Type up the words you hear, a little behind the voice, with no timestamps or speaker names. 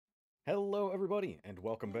Hello everybody, and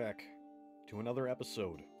welcome back to another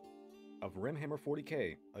episode of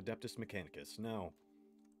Rimhammer40k, Adeptus Mechanicus. Now,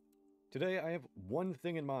 today I have one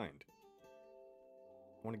thing in mind.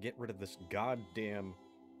 I want to get rid of this goddamn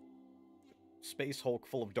space hulk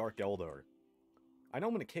full of Dark Eldar. I know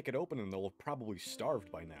I'm going to kick it open and they'll have probably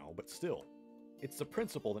starved by now, but still, it's the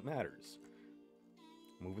principle that matters.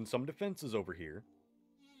 Moving some defenses over here.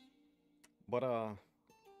 But,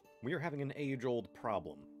 we are having an age-old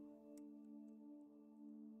problem.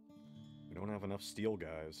 We don't have enough steel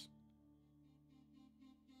guys.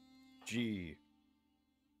 Gee.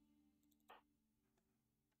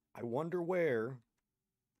 I wonder where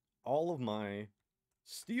all of my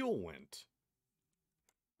steel went.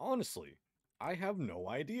 Honestly, I have no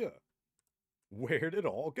idea. Where did it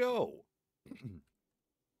all go?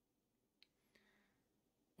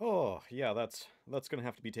 Oh, yeah, that's gonna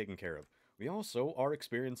have to be taken care of. We also are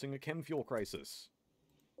experiencing a chem fuel crisis.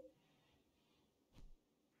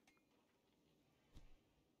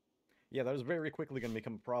 Yeah, that is very quickly going to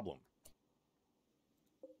become a problem.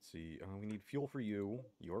 Let's see, we need fuel for you.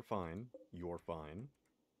 You're fine. You're fine.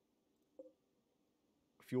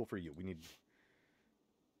 Fuel for you. We need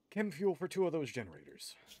chem fuel for 2 of those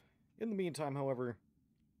generators. In the meantime, however,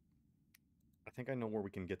 I think I know where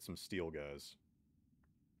we can get some steel, guys.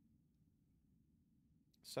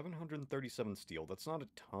 737 steel. That's not a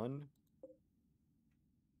ton.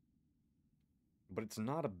 But it's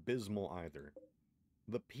not abysmal either.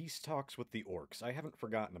 The peace talks with the orcs. I haven't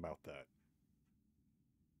forgotten about that.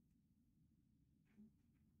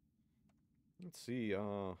 Let's see,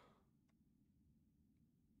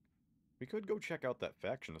 we could go check out that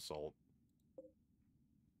faction assault.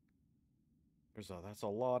 That's a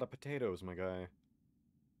lot of potatoes, my guy.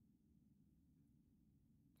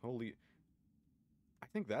 Holy... I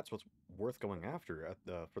think that's what's worth going after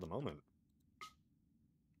for the moment.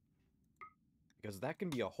 Because that can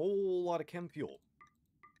be a whole lot of chem fuel.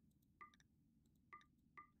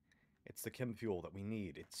 It's the chem fuel that we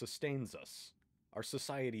need. It sustains us. Our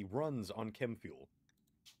society runs on chem fuel.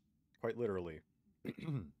 Quite literally.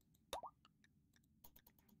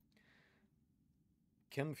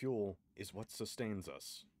 Chem fuel is what sustains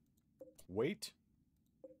us. Wait.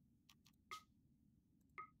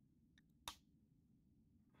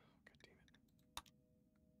 God damn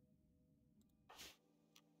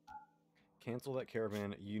it. Cancel that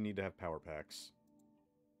caravan. You need to have power packs.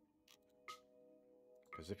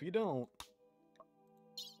 Because if you don't,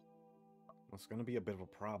 it's going to be a bit of a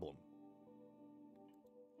problem.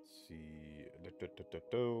 Let's see.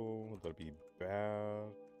 That'd be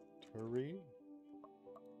battery.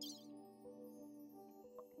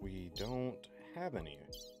 We don't have any.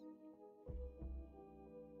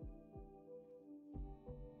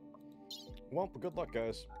 Well, good luck,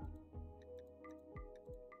 guys.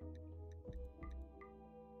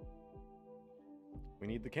 We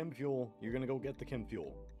need the chem fuel. You're gonna go get the chem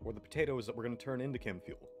fuel. Or the potatoes that we're gonna turn into chem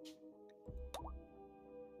fuel.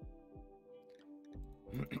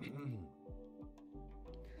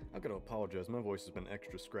 I gotta apologize, my voice has been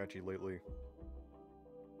extra scratchy lately.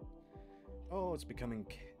 Oh, it's becoming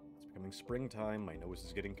springtime, my nose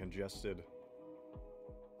is getting congested.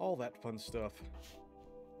 All that fun stuff.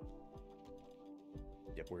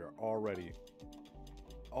 Yep, we are already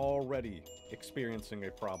experiencing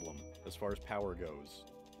a problem as far as power goes.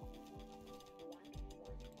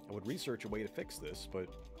 I would research a way to fix this, but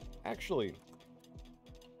actually...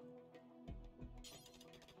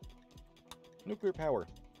 Nuclear power.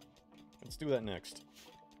 Let's do that next.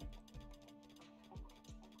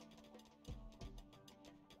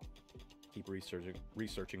 Keep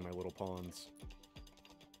researching my little pawns.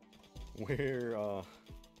 We're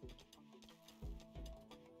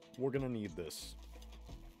gonna need this.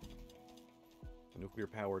 Nuclear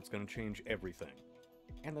power, it's gonna change everything.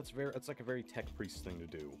 And that's like a very tech priest thing to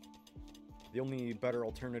do. The only better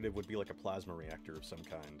alternative would be like a plasma reactor of some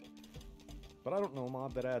kind. But I don't know a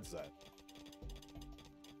mod that adds that.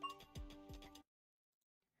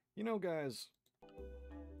 You know, guys,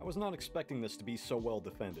 I was not expecting this to be so well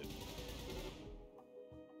defended.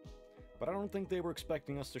 But I don't think they were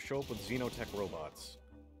expecting us to show up with Xenotech robots.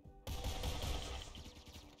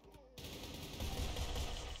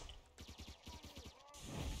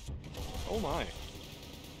 Oh my.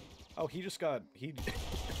 Oh, he just got... he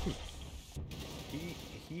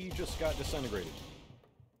just got disintegrated.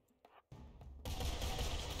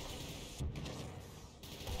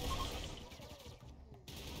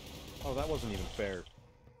 Oh, that wasn't even fair.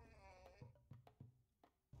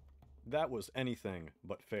 That was anything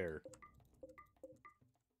but fair.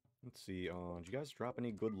 Let's see, did you guys drop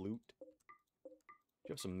any good loot? Do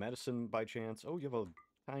you have some medicine by chance? Oh, you have a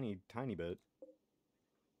Tiny, tiny bit.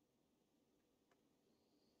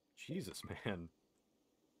 Jesus, man.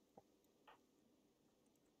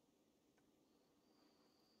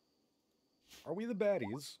 Are we the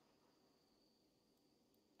baddies?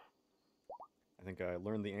 I think I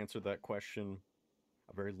learned the answer to that question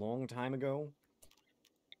a very long time ago.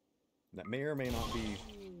 That may or may not be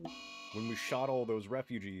when we shot all those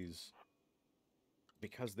refugees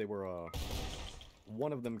because they were,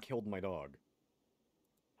 one of them killed my dog.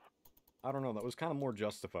 I don't know, that was kind of more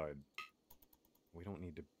justified. We don't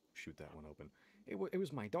need to shoot that one open. It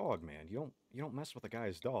was my dog, man. You don't mess with a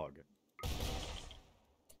guy's dog.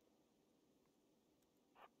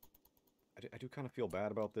 I do kind of feel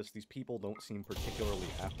bad about this. These people don't seem particularly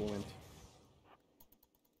affluent.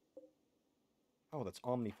 Oh, that's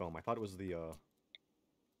Omnifoam. I thought it was the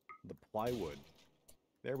plywood.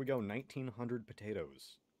 There we go, 1,900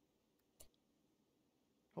 potatoes.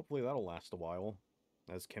 Hopefully that'll last a while.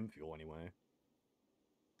 As chem fuel, anyway.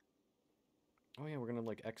 Oh yeah, we're gonna,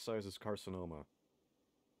 like, excise his carcinoma.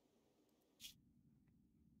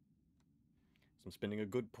 So I'm spending a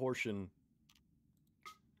good portion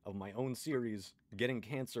of my own series getting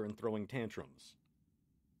cancer and throwing tantrums.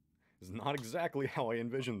 This is not exactly how I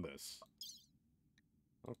envisioned this.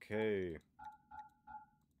 Okay.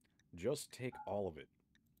 Just take all of it.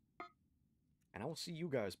 And I will see you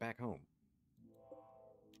guys back home.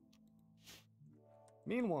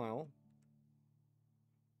 Meanwhile...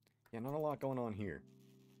 yeah, not a lot going on here.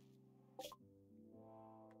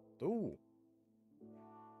 Ooh.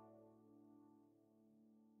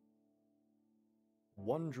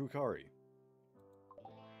 One Drukari.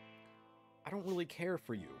 I don't really care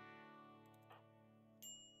for you.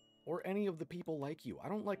 Or any of the people like you. I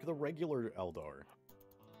don't like the regular Eldar.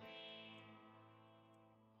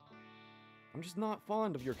 I'm just not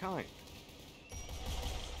fond of your kind.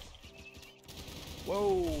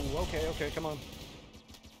 Whoa, okay, come on.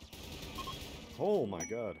 Oh my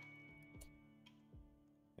god.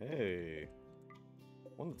 Hey.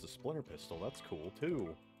 One that's a splinter pistol, that's cool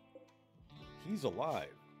too. He's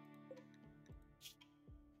alive.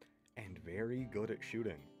 And very good at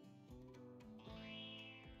shooting.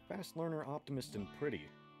 Fast learner, optimist, and pretty.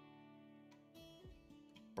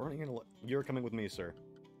 Burning in... You're coming with me, sir.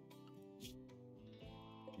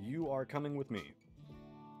 You are coming with me.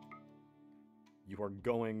 You are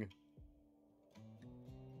going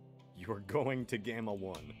to Gamma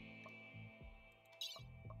 1.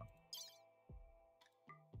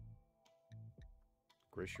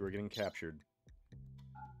 Grish, you are getting captured.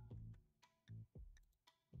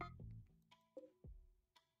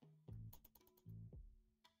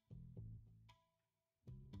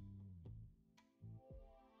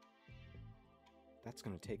 That's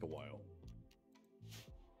gonna take a while.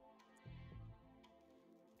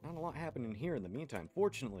 Not a lot happening here in the meantime.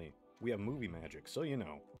 Fortunately, we have movie magic, so you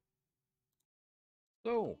know.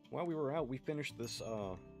 So, while we were out, we finished this,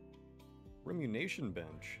 Remunation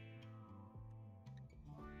bench.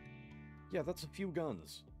 Yeah, that's a few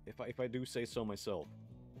guns, if I do say so myself.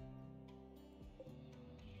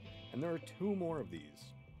 And there are 2 more of these.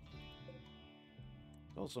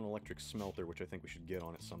 There's also an electric smelter, which I think we should get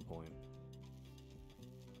on at some point.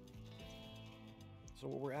 So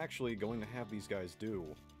what we're actually going to have these guys do...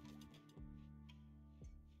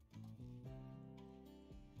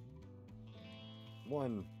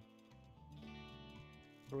 One,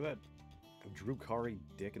 throw that Drukari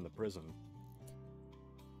dick in the prison.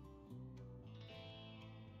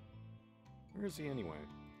 Where is he anyway?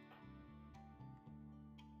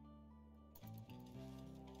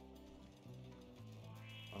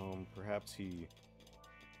 Perhaps he...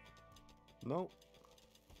 Nope.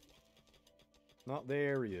 Not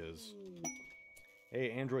there he is.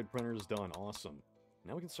 Hey, android printer's done. Awesome.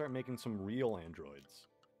 Now we can start making some real androids.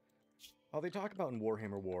 Oh, they talk about in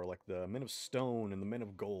Warhammer War, like the Men of Stone and the Men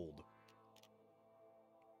of Gold.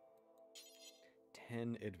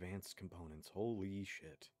 10 advanced components. Holy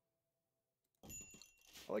shit.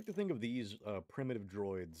 I like to think of these primitive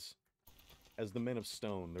droids as the Men of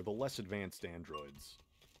Stone. They're the less advanced androids.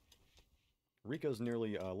 Rika's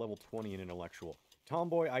nearly level 20 in intellectual.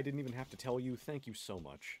 Tomboy, I didn't even have to tell you. Thank you so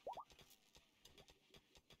much.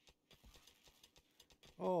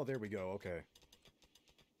 Oh, there we go. Okay.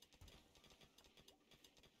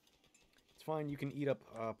 It's fine. You can eat up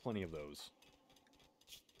plenty of those.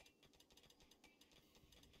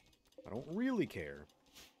 I don't really care.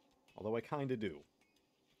 Although I kinda do.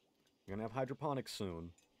 We're gonna have hydroponics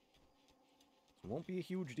soon. So it won't be a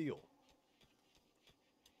huge deal.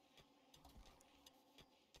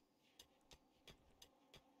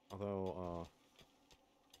 Although,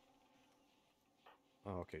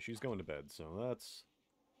 oh, okay, she's going to bed, so that's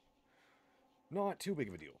Not too big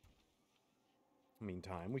of a deal.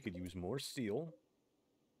 Meantime, we could use more steel.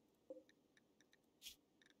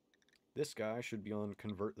 This guy should be on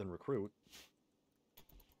Convert then Recruit.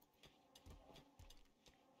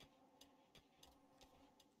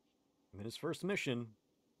 And his first mission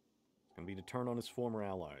is going to be to turn on his former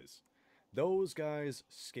allies. Those guys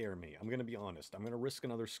scare me. I'm going to be honest. I'm going to risk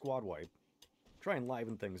another squad wipe. Try and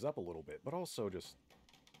liven things up a little bit, but also just...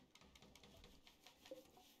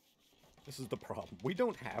 This is the problem. We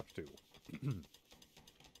don't have to.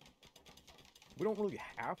 We don't really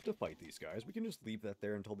have to fight these guys. We can just leave that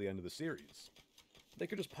there until the end of the series. They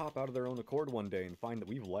could just pop out of their own accord one day and find that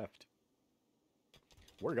we've left.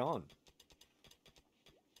 We're gone.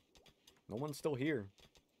 No one's still here.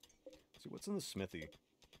 Let's see, what's in the smithy?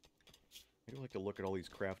 I do like to look at all these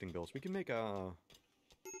crafting builds. We can make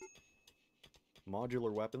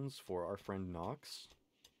modular weapons for our friend Nox.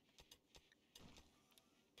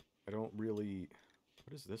 I don't really...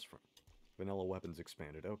 What is this from? Vanilla weapons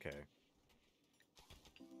expanded. Okay.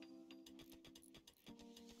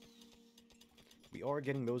 We are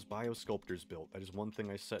getting those biosculptors built. That is one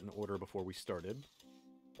thing I set in order before we started.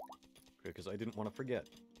 Because I didn't want to forget.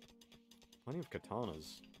 Plenty of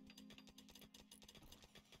katanas.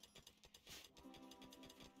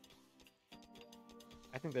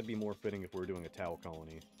 I think that'd be more fitting if we were doing a Tau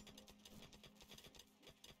colony.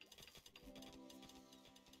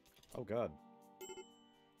 Oh god.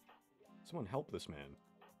 Someone help this man.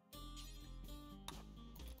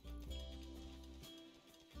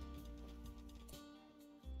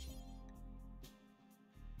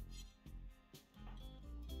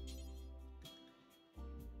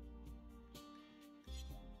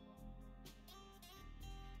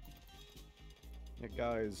 Yeah,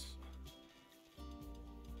 guys.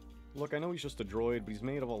 Look, I know he's just a droid, but he's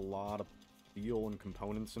made of a lot of steel and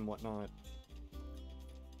components and whatnot.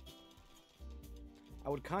 I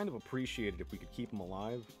would kind of appreciate it if we could keep him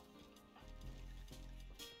alive.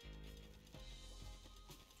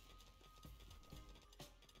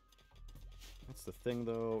 That's the thing,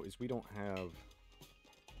 though, is we don't have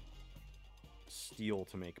steel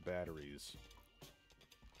to make batteries.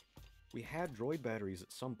 We had droid batteries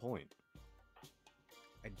at some point.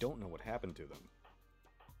 I don't know what happened to them.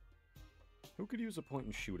 Who could use a point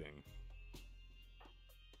in shooting?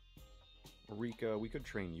 Rika, we could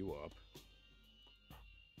train you up.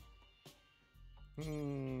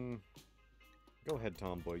 Go ahead,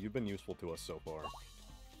 Tomboy. You've been useful to us so far.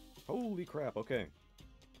 Holy crap, okay.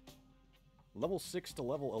 Level 6 to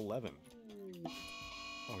level 11.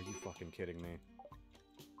 Oh, are you fucking kidding me?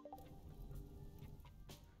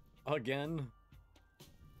 Again?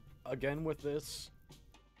 Again with this?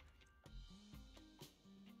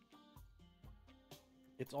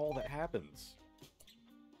 It's all that happens.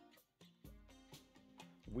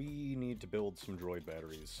 We need to build some droid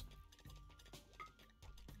batteries.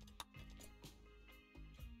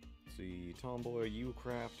 Let's see, Tomboy,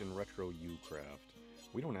 U-Craft, and Retro U-Craft.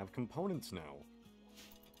 We don't have components now.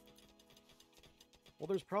 Well,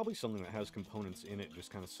 there's probably something that has components in it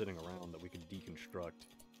just kind of sitting around that we could deconstruct.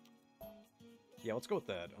 Yeah, let's go with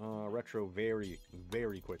that. Retro very,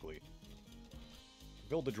 very quickly.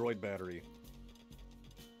 Build the droid battery.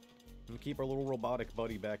 And keep our little robotic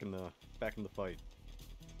buddy back in the fight.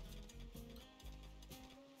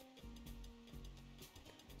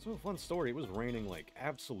 So, a fun story. It was raining like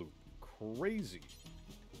absolute crazy.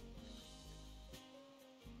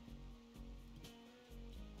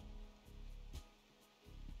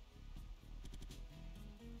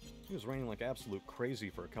 It was raining like absolute crazy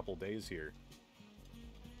for a couple days here.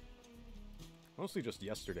 Mostly just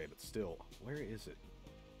yesterday, but still. Where is it?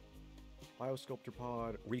 Biosculptor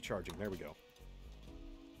pod. Recharging. There we go.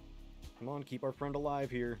 Come on, keep our friend alive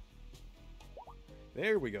here.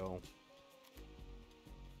 There we go.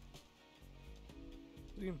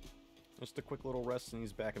 See? Just a quick little rest and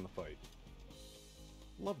he's back in the fight.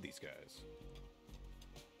 Love these guys.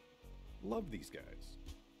 Love these guys.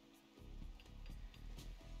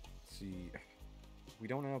 Let's see. We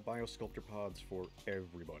don't have biosculptor pods for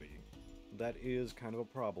everybody. That is kind of a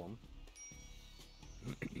problem.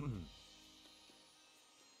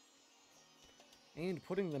 And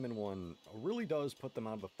putting them in one really does put them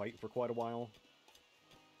out of the fight for quite a while.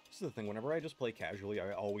 This is the thing, whenever I just play casually,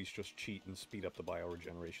 I always just cheat and speed up the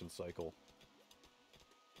bioregeneration cycle.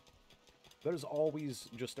 That has always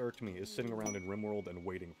just irked me, is sitting around in RimWorld and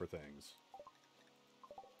waiting for things.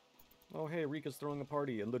 Oh hey, Rika's throwing a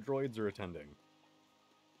party and the droids are attending.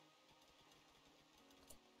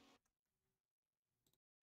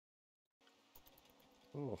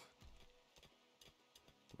 Oh.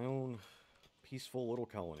 My own peaceful little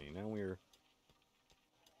colony. Now we're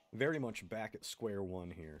Very much back at square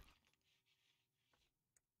one here.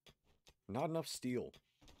 Not enough steel.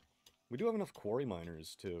 We do have enough quarry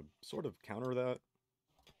miners to sort of counter that.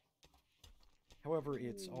 However,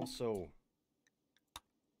 it's also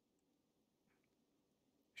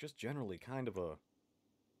just generally kind of a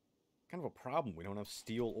problem. We don't have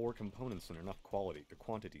steel or components in enough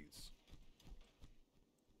quantities.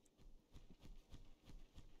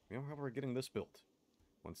 You know, how we're getting this built.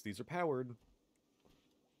 Once these are powered,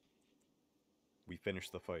 we finish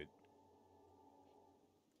the fight.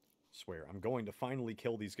 Swear, I'm going to finally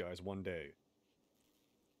kill these guys one day.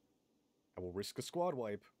 I will risk a squad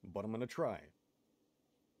wipe, but I'm gonna try.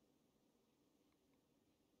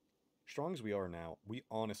 Strong as we are now, we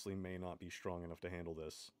honestly may not be strong enough to handle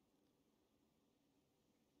this.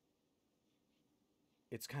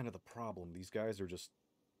 It's kind of the problem. These guys are just...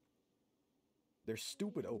 they're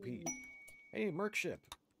stupid OP. Hey, Merc ship!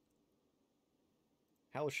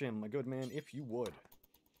 Halisham, my good man, if you would.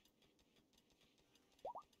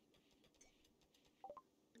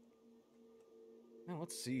 Now,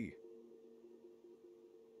 let's see.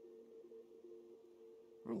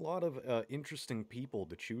 There are a lot of interesting people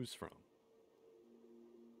to choose from.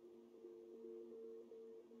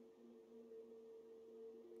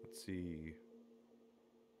 Let's see.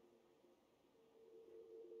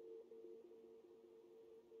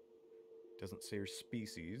 Doesn't say your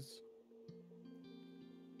species.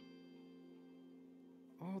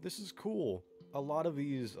 Oh, this is cool. A lot of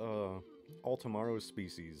these Altamaro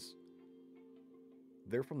species,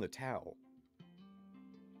 they're from the Tau.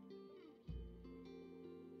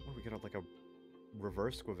 Oh, we got like a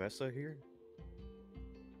reverse Quavessa here?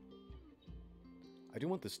 I do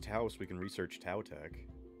want this Tau so we can research Tau tech.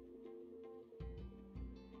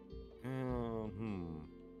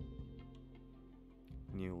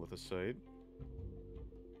 Neolithicite.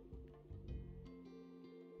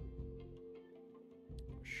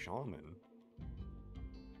 Shaman.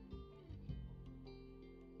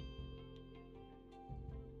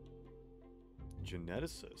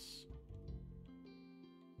 Geneticist.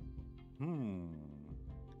 I'm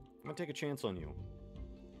gonna take a chance on you.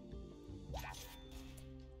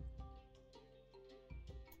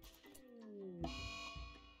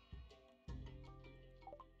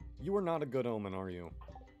 You are not a good omen, are you?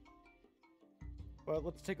 But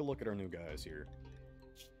let's take a look at our new guys here.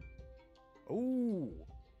 Ooh!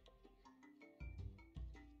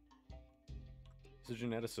 He's a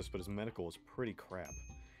geneticist, but his medical is pretty crap.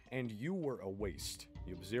 And you were a waste.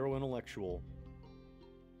 You have 0 intellectual.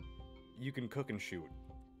 You can cook and shoot.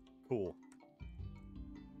 Cool.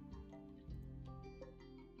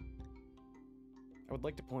 I would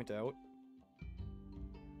like to point out,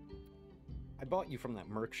 I bought you from that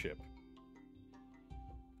Merc ship.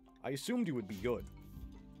 I assumed you would be good.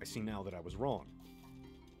 I see now that I was wrong.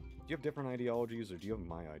 Do you have different ideologies, or do you have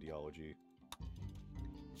my ideology?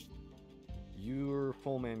 You're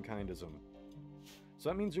full mankindism. So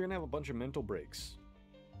that means you're gonna have a bunch of mental breaks.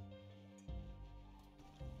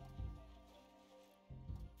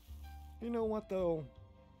 You know what, though?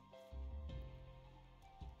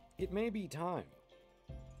 It may be time.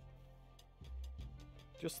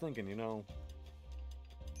 Just thinking, you know.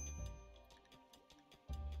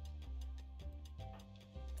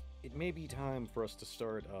 It may be time for us to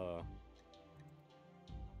start,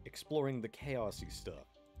 exploring the chaosy stuff.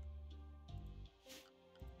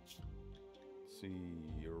 Let's see,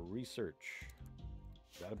 your research.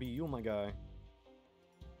 Gotta be you, my guy.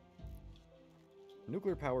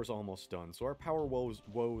 Nuclear power's almost done, so our power woes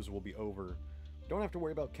will be over. Don't have to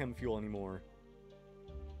worry about chem fuel anymore.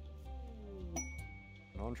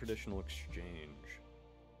 Non-traditional exchange.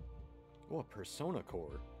 Oh, a persona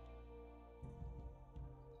core.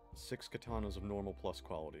 6 katanas of normal plus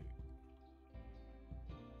quality.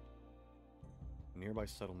 Nearby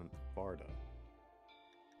settlement, Varda.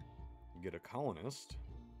 Get a colonist.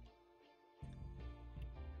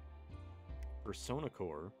 Persona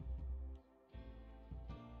core.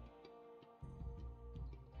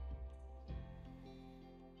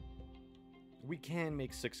 We can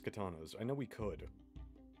make 6 katanas. I know we could.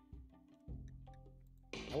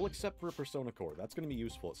 I will accept for a persona core. That's going to be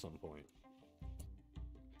useful at some point.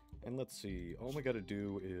 And let's see. All we got to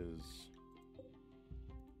do is...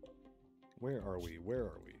 Where are we? Where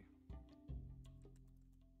are we?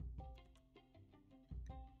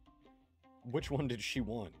 Which one did she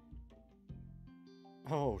want?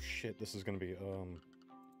 Oh shit, this is going to be,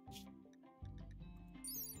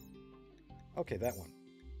 Okay, that one.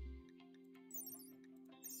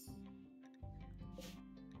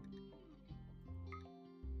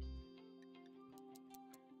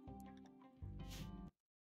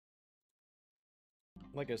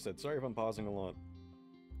 Like I said, sorry if I'm pausing a lot.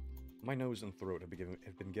 My nose and throat have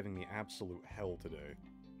been giving me absolute hell today.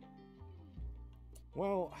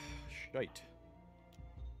 Well, shite.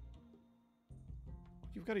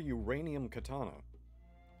 You've got a uranium katana.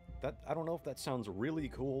 I don't know if that sounds really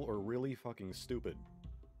cool or really fucking stupid.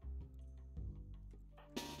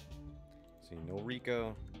 See, no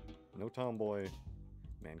Rika, no Tomboy.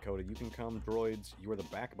 Mancoda, you can come. Droids, you are the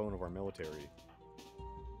backbone of our military.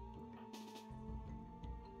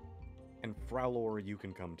 And Frowlor, you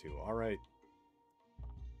can come too. Alright.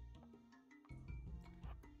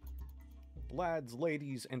 Lads,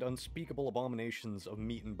 ladies, and unspeakable abominations of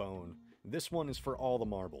meat and bone, this one is for all the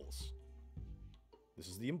marbles. This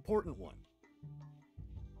is the important one.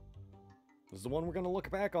 This is the one we're going to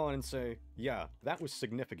look back on and say, yeah, that was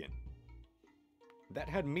significant. That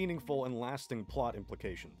had meaningful and lasting plot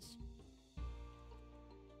implications.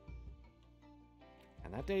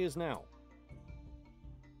 And that day is now.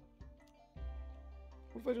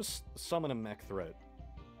 What if I just summon a mech threat?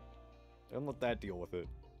 And let that deal with it.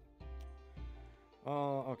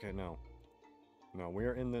 Okay, no. No,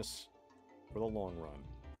 we're in this for the long run.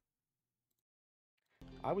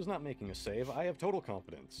 I was not making a save. I have total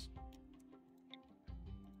confidence.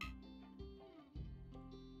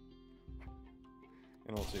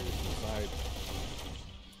 In all seriousness,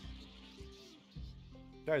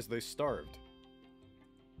 guys, they starved.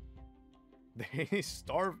 They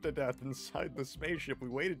starved to death inside the spaceship. We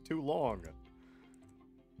waited too long.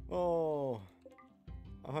 Oh,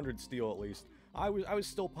 100 steel at least. I was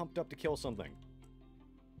still pumped up to kill something.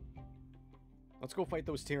 Let's go fight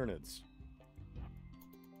those Tyranids.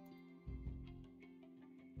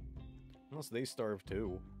 Unless they starve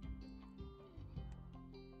too.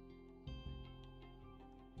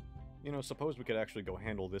 You know, suppose we could actually go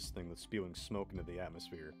handle this thing that's spewing smoke into the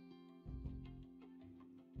atmosphere.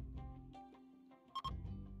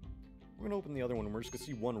 We're gonna open the other one and we're just gonna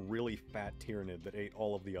see one really fat Tyranid that ate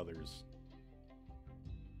all of the others.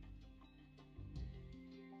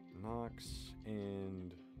 Nox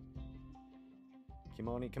and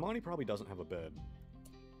Kimani. Kimani probably doesn't have a bed.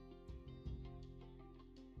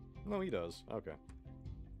 No, he does. Okay.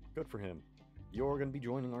 Good for him. You're gonna be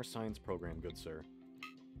joining our science program, good sir.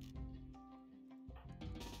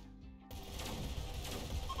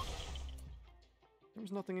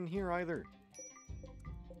 There's nothing in here either.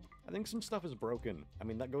 I think some stuff is broken. I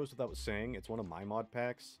mean, that goes without saying. It's one of my mod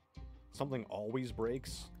packs. Something always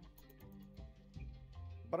breaks.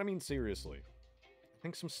 But I mean, seriously. I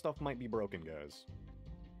think some stuff might be broken, guys.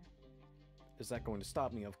 Is that going to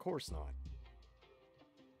stop me? Of course not.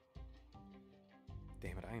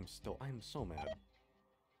 Damn it, I am so mad.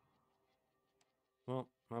 Well,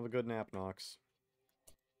 have a good nap, Nox.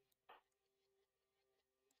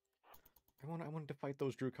 I wanted to fight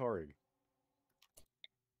those Drukhari.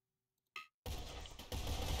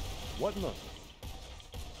 What in the...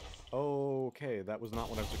 Okay, that was not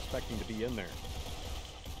what I was expecting to be in there.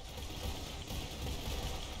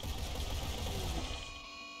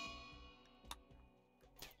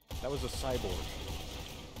 That was a cyborg.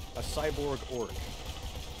 A cyborg orc.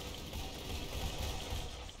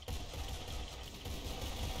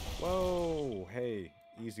 Whoa, hey,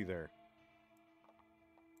 easy there.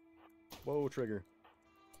 Whoa, trigger.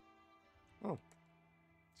 Oh.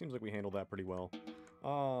 Seems like we handled that pretty well.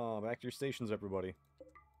 Back to your stations, everybody.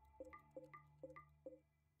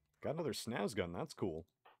 Got another snaz gun, that's cool.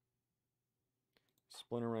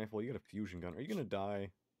 Splinter rifle, you got a fusion gun. Are you gonna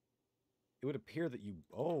die? It would appear that you...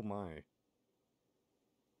 Oh my.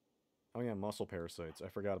 Oh yeah, muscle parasites. I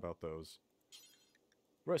forgot about those.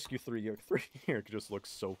 Rescue 3 here just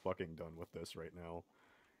looks so fucking done with this right now.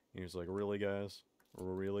 He's like, really, guys?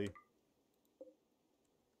 Really?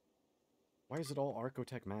 Why is it all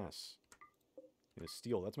Archotech mass? It is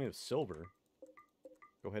steel. That's made of silver.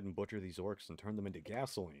 Go ahead and butcher these orcs and turn them into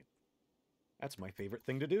gasoline. That's my favorite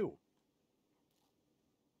thing to do.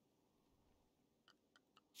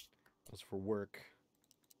 As for work,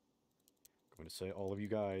 I'm going to say all of you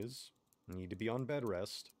guys need to be on bed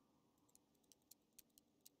rest.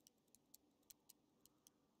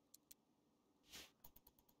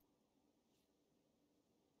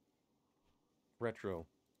 Retro.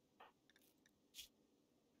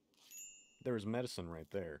 There's medicine right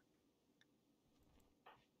there.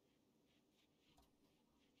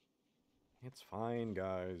 It's fine,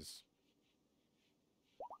 guys.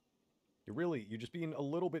 You're just being a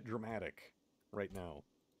little bit dramatic right now.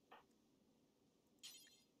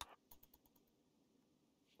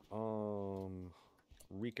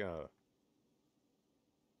 Rika.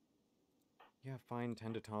 Yeah, fine,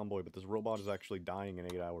 tend to Tomboy, but this robot is actually dying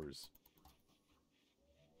in 8 hours.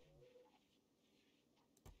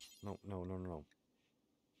 No, no, no, no, no.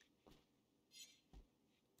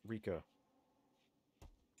 Rika.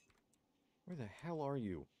 Where the hell are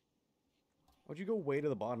you? Would you go way to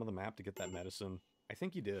the bottom of the map to get that medicine? I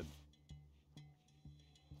think you did.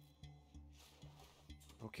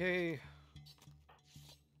 Okay.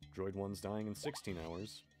 Droid 1's dying in 16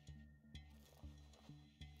 hours.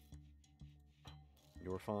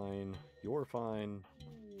 You're fine. You're fine.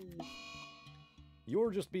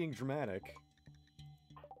 You're just being dramatic.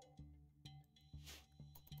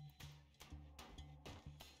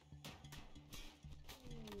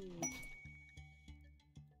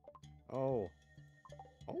 Oh.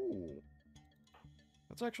 Oh.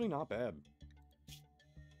 That's actually not bad.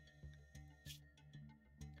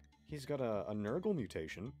 He's got a Nurgle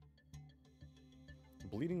mutation.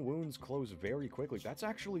 Bleeding wounds close very quickly. That's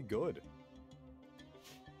actually good.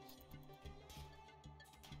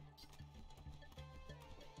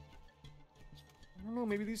 I don't know,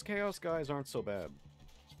 maybe these Chaos guys aren't so bad.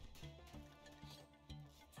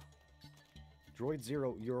 Droid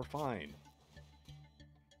Zero, you're fine.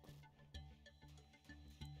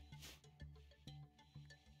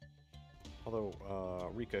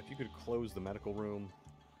 Although, Rika, if you could close the medical room.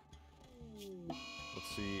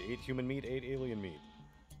 Let's see, 8 human meat, 8 alien meat.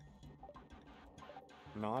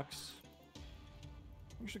 Nox,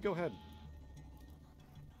 you should go ahead.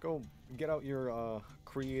 Go get out your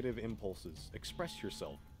creative impulses. Express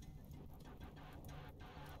yourself.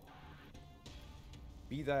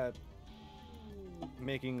 Be that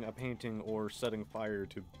making a painting or setting fire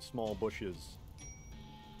to small bushes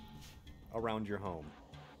around your home.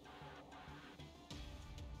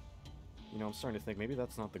 You know, I'm starting to think maybe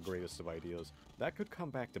that's not the greatest of ideas. That could come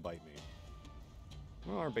back to bite me.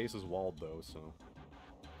 Well, our base is walled though, so...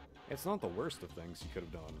 It's not the worst of things you could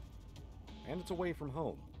have done. And it's away from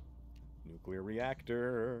home. Nuclear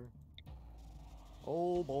reactor.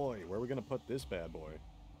 Oh boy, where are we gonna put this bad boy?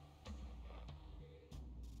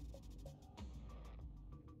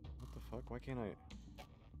 What the fuck? Why can't I...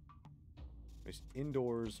 There's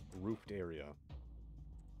indoors roofed area.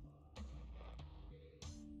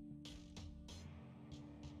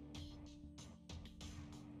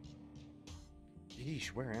 Yeesh,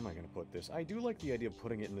 where am I going to put this? I do like the idea of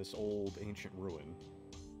putting it in this old ancient ruin.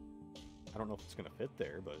 I don't know if it's going to fit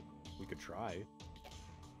there, but we could try.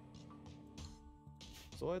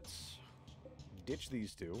 So let's ditch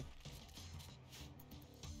these two.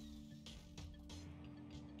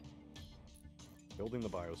 Building the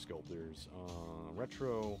biosculptors.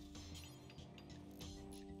 Retro...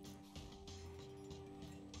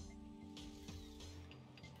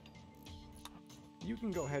 You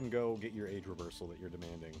can go ahead and go get your age reversal that you're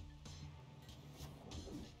demanding.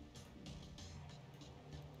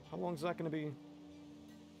 How long is that going to be?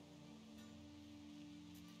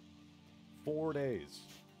 4 days.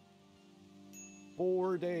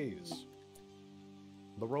 4 days.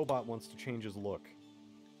 The robot wants to change his look.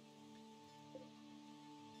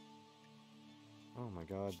 Oh my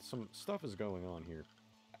god, some stuff is going on here.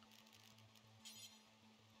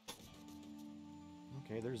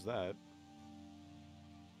 Okay, there's that.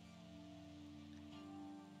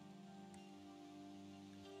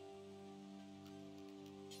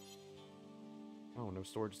 Oh, no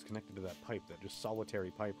storage is connected to that pipe, that just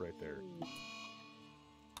solitary pipe right there.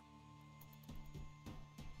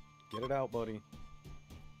 Get it out, buddy.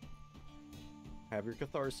 Have your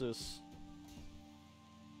catharsis.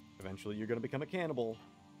 Eventually you're gonna become a cannibal.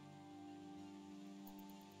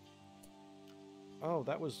 Oh,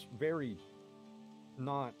 that was very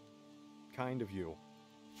not kind of you.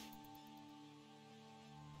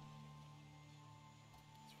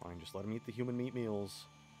 It's fine, just let him eat the human meat meals.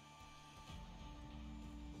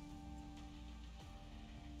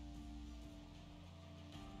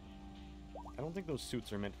 I don't think those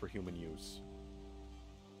suits are meant for human use.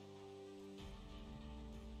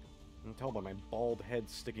 I can tell by my bald head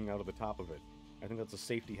sticking out of the top of it. I think that's a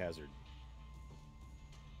safety hazard.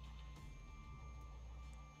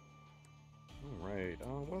 Alright,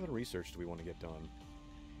 what other research do we want to get done?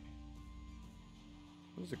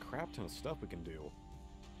 There's a crap ton of stuff we can do.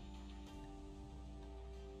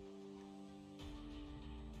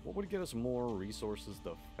 What would get us more resources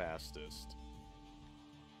the fastest?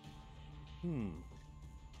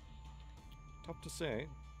 Tough to say.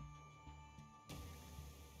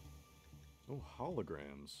 Oh,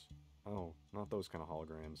 holograms. Oh, not those kind of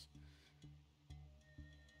holograms.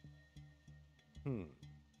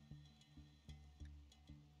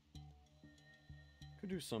 Could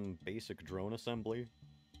do some basic drone assembly.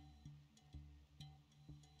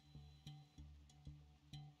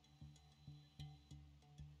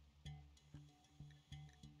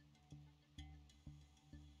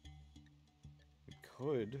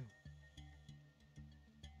 could...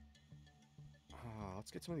 let's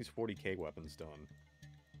get some of these 40k weapons done.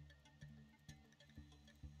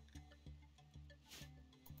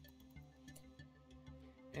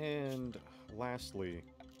 And lastly,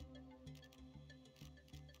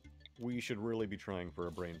 we should really be trying for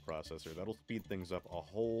a brain processor. That'll speed things up a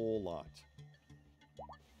whole lot.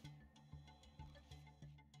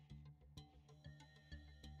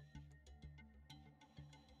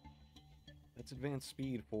 That's advanced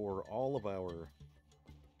speed for all of our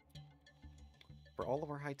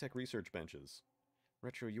high-tech research benches.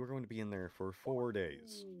 Retro, you are going to be in there for 4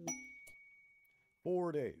 days.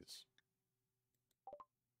 4 days.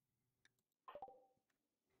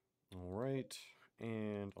 Alright,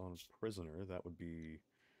 and on prisoner, that would be...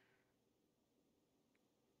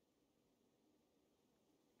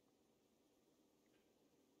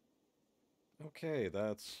 Okay,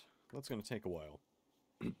 that's going to take a while.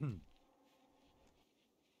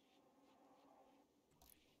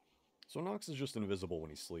 So Nox is just invisible when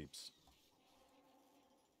he sleeps.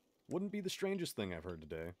 Wouldn't be the strangest thing I've heard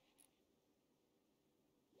today.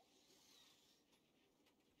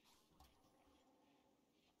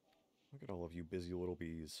 Look at all of you busy little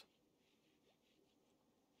bees.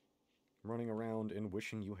 Running around and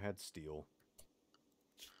wishing you had steel.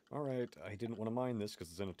 Alright, I didn't want to mine this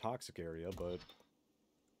because it's in a toxic area, but...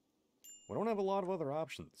 we don't have a lot of other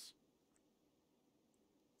options.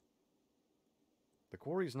 The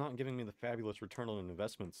quarry's not giving me the fabulous return on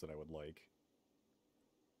investments that I would like.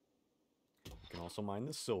 You can also mine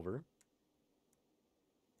this silver.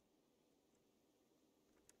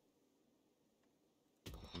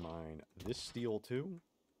 Mine this steel too.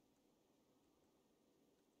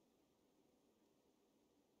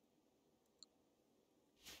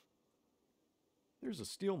 There's a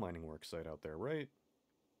steel mining work site out there, right?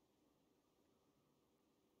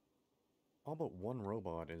 All but one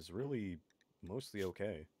robot is really mostly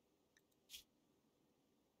okay.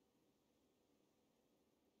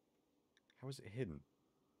 How is it hidden?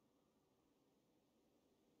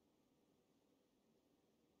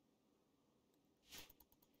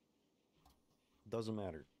 Doesn't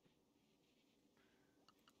matter.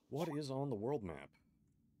 What is on the world map?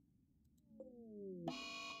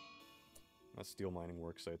 That steel mining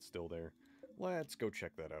work site's still there. Let's go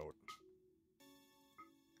check that out.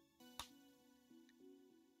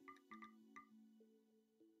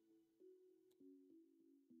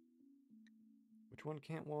 Which one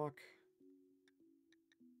can't walk?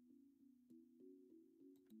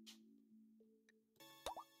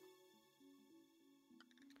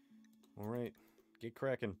 Alright, get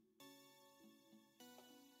cracking.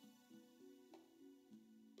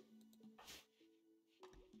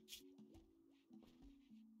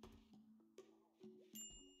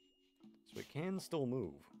 So it can still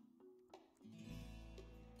move.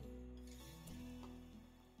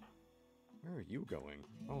 Where are you going?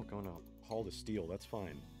 Oh, going to haul the steel, that's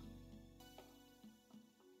fine.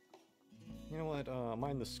 You know what,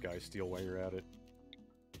 mine the sky steel while you're at it.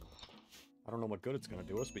 I don't know what good it's gonna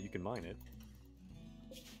do us, but you can mine it.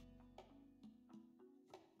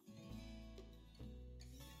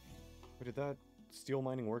 Wait, did that steel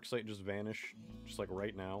mining worksite just vanish? Just like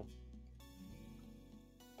right now?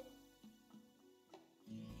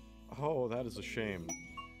 Oh, that is a shame.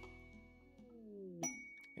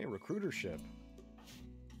 Hey, recruiter ship.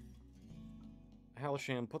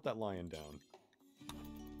 Halisham, put that lion down.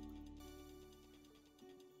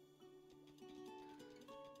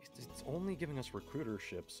 It's only giving us recruiter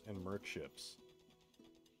ships and merc ships.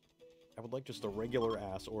 I would like just a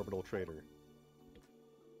regular-ass orbital trader.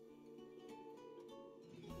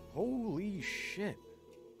 Holy shit!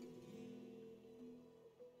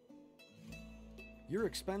 You're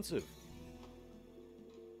expensive.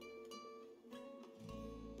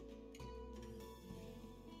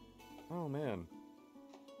 Oh, man.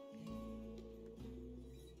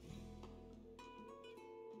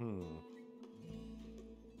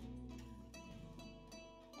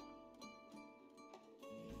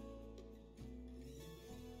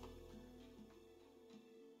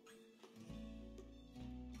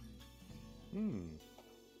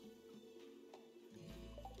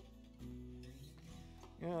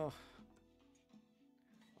 Yeah.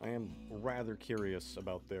 I am rather curious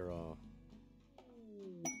about their,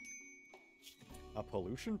 a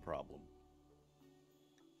pollution problem.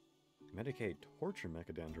 Medicate torture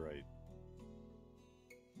mechadendrite.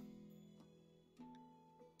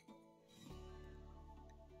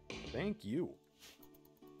 Thank you.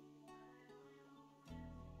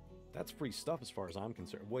 That's free stuff as far as I'm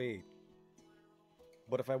concerned. Wait.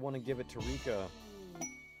 But if I want to give it to Rika,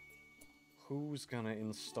 who's gonna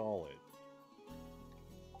install it?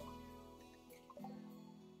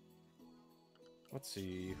 Let's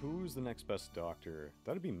see, who's the next best doctor?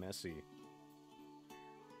 That'd be Messy.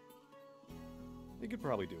 He could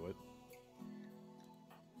probably do it.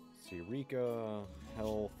 Let's see, Rika,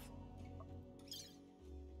 health.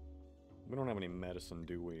 We don't have any medicine,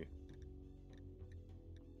 do we?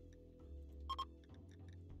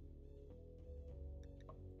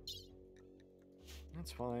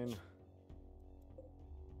 That's fine.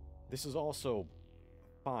 This is also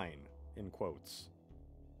fine, in quotes.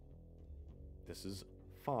 This is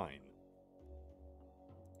fine.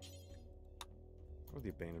 Go to the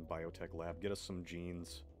abandoned biotech lab, get us some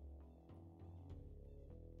genes.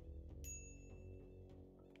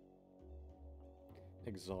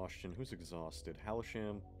 Exhaustion. Who's exhausted?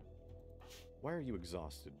 Halisham. Why are you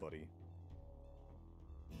exhausted, buddy?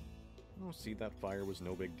 Oh, see, that fire was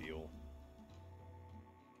no big deal.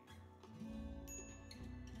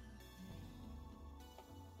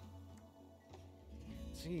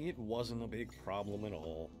 See, it wasn't a big problem at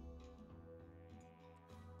all.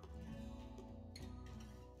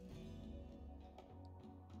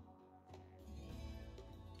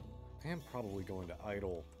 I am probably going to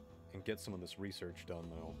idle and get some of this research done,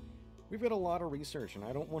 though. We've got a lot of research, and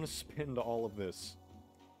I don't want to spend all of this.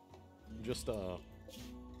 Just, Oh,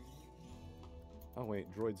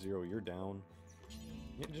 wait, Droid Zero, you're down.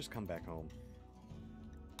 Yeah, just come back home.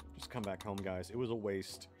 Just come back home, guys. It was a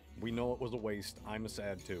waste. We know it was a waste. I'm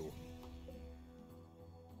sad, too.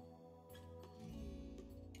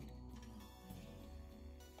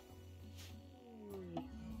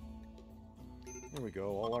 There we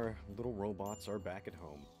go. All our little robots are back at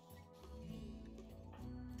home.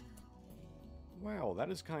 Wow, that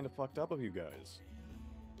is kind of fucked up of you guys.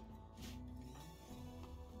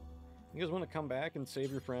 You guys want to come back and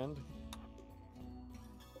save your friend?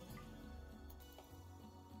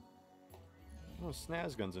 Oh,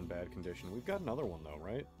 Snazgun's in bad condition. We've got another one, though,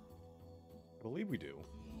 right? I believe we do.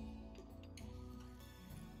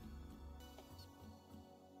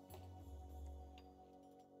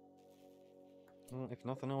 Well, if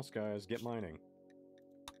nothing else, guys, get mining.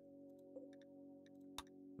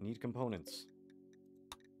 Need components.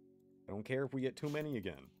 I don't care if we get too many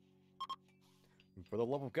again. For the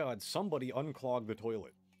love of God, somebody unclog the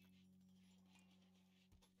toilet.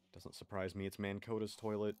 Doesn't surprise me, it's Mankota's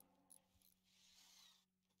toilet.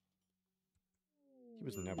 He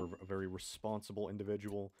was never a very responsible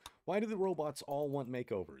individual. Why do the robots all want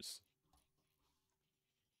makeovers?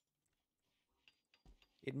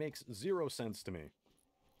 It makes zero sense to me.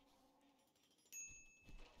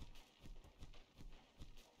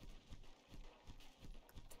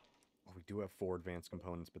 Oh, we do have 4 advanced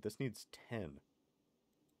components, but this needs 10.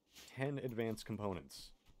 10 advanced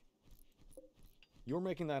components. You're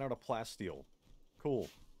making that out of plasteel. Cool.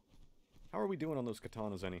 How are we doing on those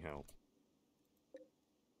katanas anyhow?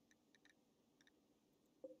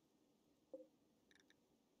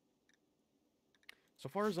 So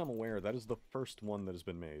far as I'm aware, that is the first one that has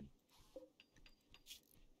been made.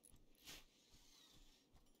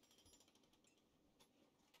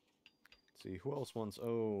 Let's see, who else wants...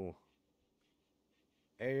 Oh...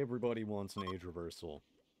 Everybody wants an age reversal.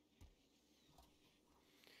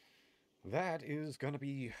 That is gonna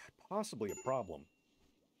be possibly a problem.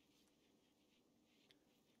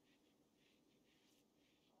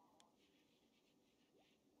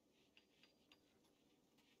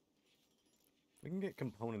 We can get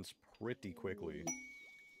components pretty quickly.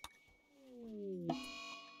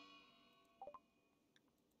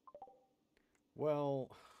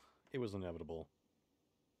 Well, it was inevitable.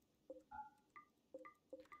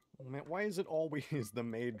 Man, why is it always the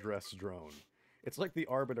maid dress drone? It's like the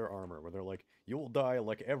Arbiter armor, where they're like, you will die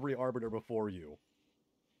like every Arbiter before you.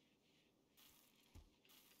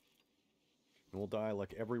 You will die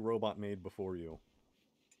like every robot made before you.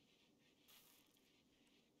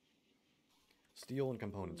 Steel and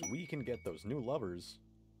components. We can get those. New lovers.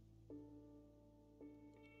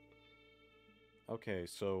 Okay,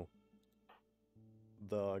 so...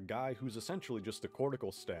 the guy who's essentially just a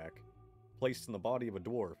cortical stack, placed in the body of a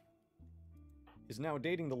dwarf, is now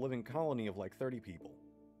dating the living colony of like 30 people.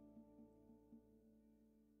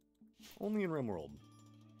 Only in RimWorld.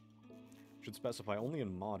 Should specify only in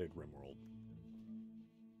modded RimWorld.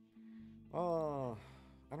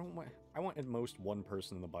 I want at most one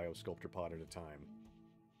person in the biosculpture pod at a time.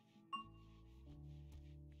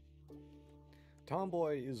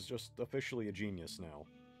 Tomboy is just officially a genius now.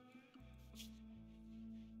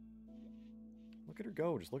 Look at her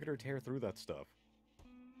go, just look at her tear through that stuff.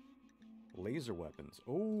 Laser weapons.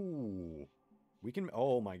 Oh, we can...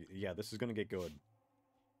 Oh my... Yeah, this is gonna get good.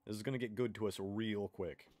 This is gonna get good to us real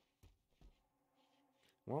quick.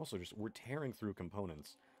 We're also just... We're tearing through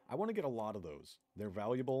components. I want to get a lot of those. They're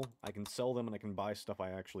valuable, I can sell them, and I can buy stuff I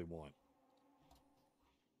actually want.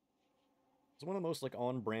 It's one of the most, like,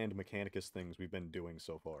 on-brand Mechanicus things we've been doing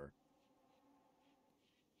so far.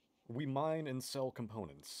 We mine and sell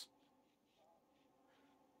components.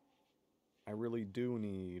 I really do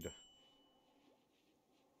need...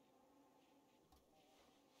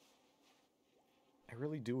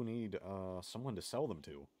 someone to sell them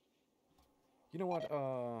to. You know what,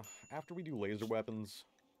 after we do laser weapons...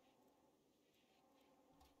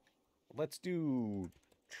 Let's do...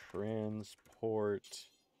 transport...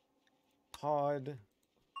 pod...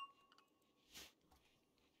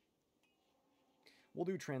 We'll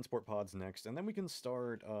do transport pods next, and then we can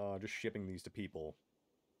start, just shipping these to people.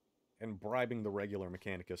 And bribing the regular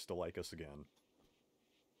Mechanicus to like us again.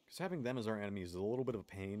 Because having them as our enemies is a little bit of a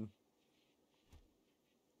pain.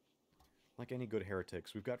 Like any good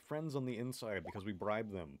heretics, we've got friends on the inside because we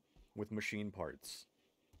bribe them with machine parts.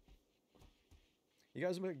 You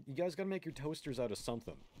guys gotta make your toasters out of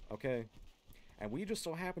something, okay? And we just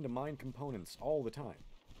so happen to mine components all the time.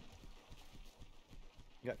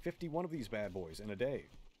 You got 51 of these bad boys in a day.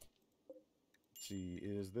 Let's see,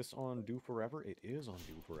 is this on Do Forever? It is on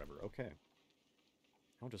Do Forever, okay.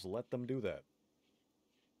 I'll just let them do that.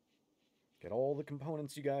 Get all the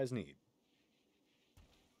components you guys need.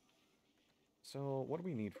 So, what do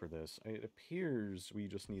we need for this? It appears we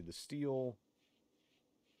just need the steel.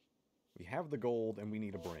 We have the gold, and we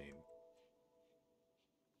need a brain.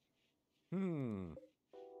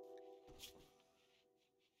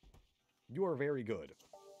 You are very good.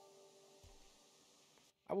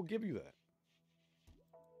 I will give you that.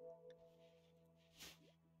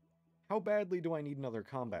 How badly do I need another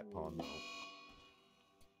combat pawn, though?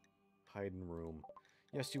 Hidden room.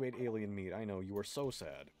 Yes, you ate alien meat. I know, you are so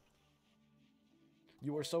sad.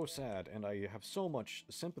 You are so sad, and I have so much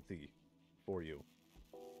sympathy for you.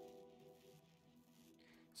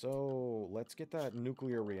 So, let's get that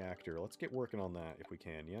nuclear reactor. Let's get working on that if we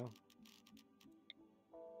can, yeah?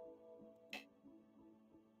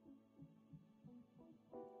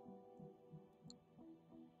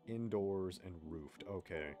 Indoors and roofed.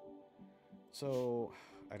 Okay. So,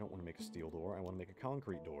 I don't want to make a steel door. I want to make a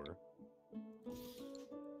concrete door.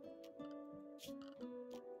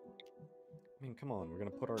 I mean, come on. We're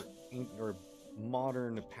going to put our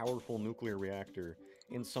modern, powerful nuclear reactor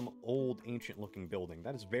in some old, ancient-looking building.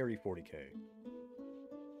 That is very 40k.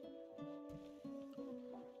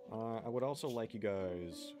 I would also like you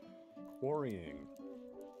guys quarrying.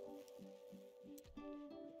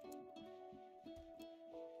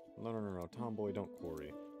 No, Tomboy, don't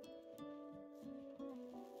quarry.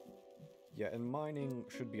 Yeah, and mining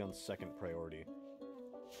should be on second priority.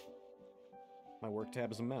 My work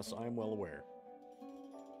tab is a mess, I am well aware.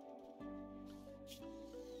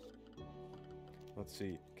 Let's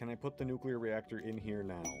see, can I put the nuclear reactor in here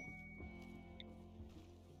now?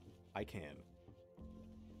 I can.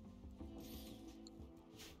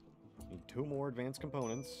 Need 2 more advanced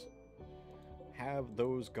components. Have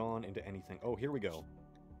those gone into anything? Oh, here we go.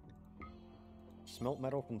 Smelt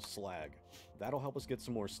metal from slag. That'll help us get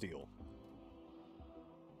some more steel.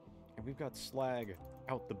 And we've got slag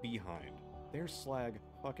out the behind. There's slag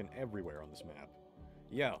fucking everywhere on this map.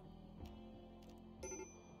 Yeah.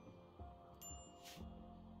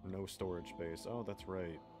 No storage space. Oh, that's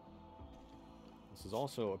right. This is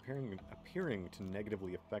also appearing to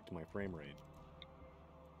negatively affect my frame rate.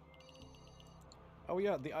 Oh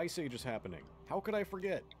yeah, the Ice Age is happening. How could I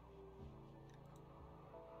forget?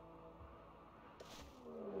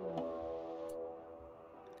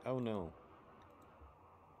 Oh no.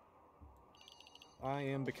 I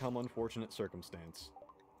am become unfortunate circumstance.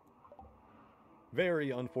 Very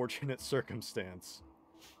unfortunate circumstance.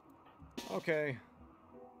 Okay.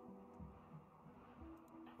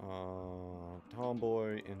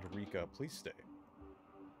 Tomboy and Rika, please stay.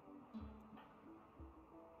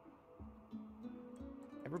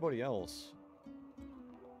 Everybody else,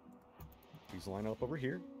 please line up over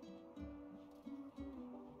here.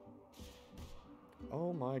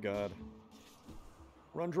 Oh my god.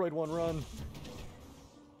 Run, Droid 1, run!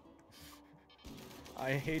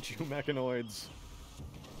 I hate you, mechanoids.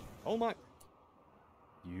 Oh my...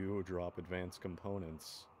 You drop advanced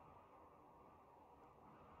components.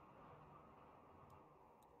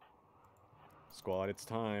 Squad, it's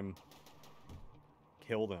time.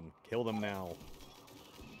 Kill them. Kill them now.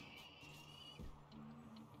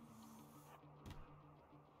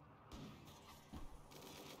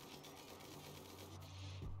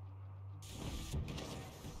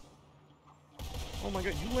 Oh my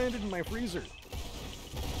god, you landed in my freezer!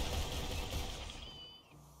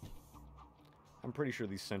 I'm pretty sure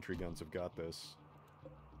these sentry guns have got this.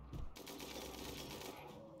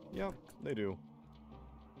 Yep, they do.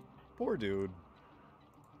 Poor dude.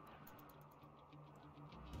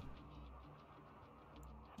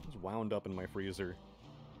 He's wound up in my freezer.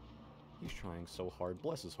 He's trying so hard.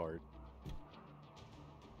 Bless his heart.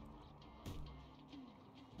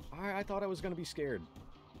 I thought I was going to be scared.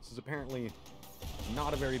 This is apparently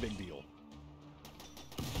not a very big deal.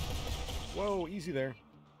 Whoa, easy there.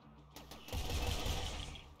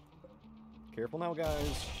 Careful now,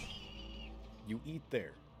 guys. You eat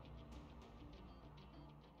there.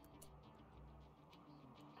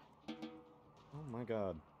 Oh my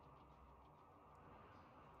god.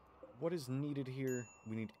 What is needed here?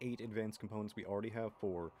 We need 8 advanced components. We already have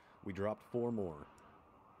 4. We dropped 4 more.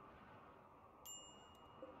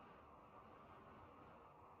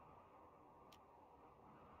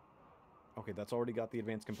 Okay, that's already got the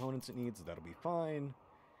advanced components it needs. That'll be fine.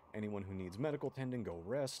 Anyone who needs medical tending, go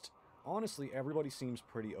rest. Honestly, everybody seems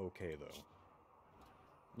pretty okay, though.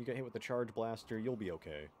 You get hit with the charge blaster, you'll be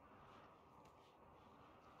okay.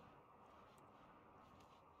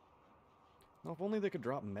 Now, if only they could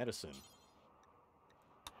drop medicine.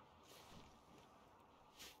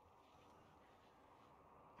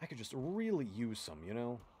 I could just really use some, you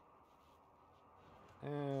know?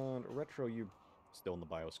 And Retro, you still in the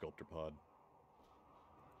Biosculptor pod.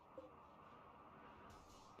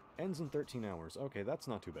 Ends in 13 hours. Okay, that's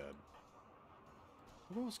not too bad.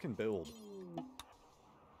 Who else can build?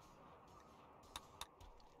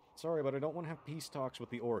 Sorry, but I don't want to have peace talks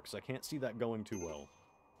with the orcs. I can't see that going too well.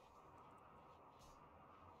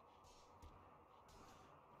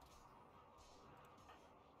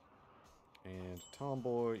 And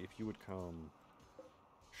Tomboy, if you would come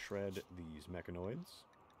shred these mechanoids.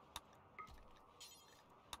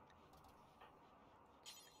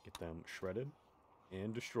 Get them shredded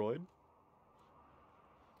and destroyed.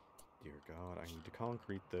 Dear God, I need to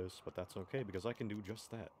concrete this, but that's okay because I can do just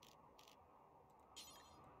that.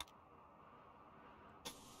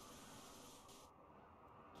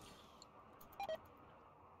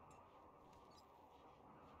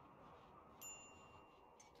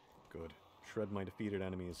 Good. Shred my defeated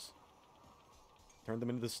enemies. Turn them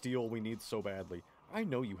into the steel we need so badly. I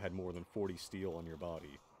know you had more than 40 steel on your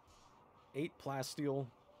body. 8 plasteel.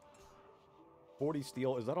 40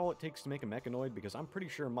 steel. Is that all it takes to make a mechanoid? Because I'm pretty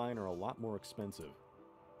sure mine are a lot more expensive.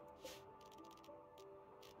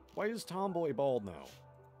 Why is Tomboy bald now?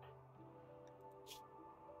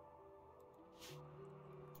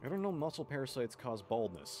 I don't know muscle parasites cause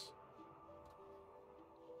baldness.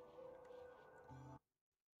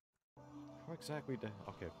 How exactly do...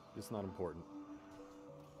 Okay, it's not important.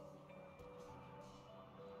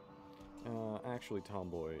 Actually,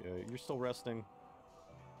 Tomboy, you're still resting.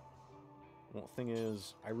 Well, thing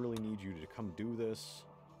is, I really need you to come do this.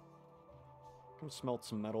 Come smelt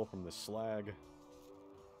some metal from this slag.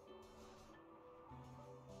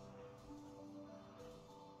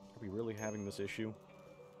 Are we really having this issue?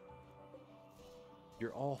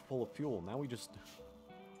 You're all full of fuel. Now we just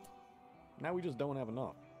don't have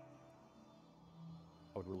enough.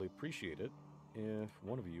 I would really appreciate it if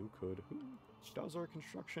one of you could... Who does our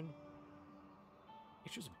construction?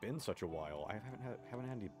 It's just been such a while. I haven't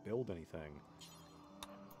had to build anything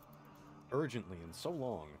urgently in so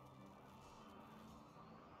long.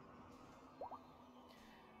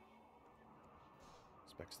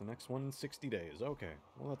 Expects the next one in 60 days. Okay,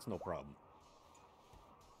 well that's no problem.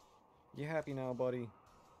 You happy now, buddy? You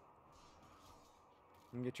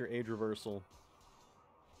can get your age reversal.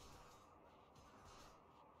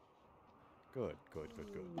 Good, good, good,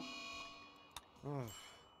 good.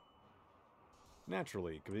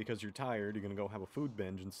 Naturally, because you're tired, you're gonna go have a food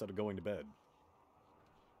binge instead of going to bed.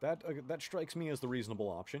 That strikes me as the reasonable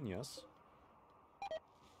option, yes.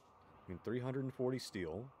 I mean, 340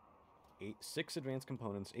 steel, 6 advanced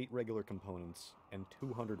components, 8 regular components, and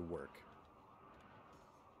 200 work.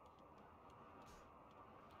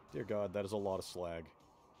 Dear God, that is a lot of slag.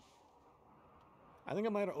 I think I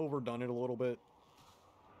might have overdone it a little bit.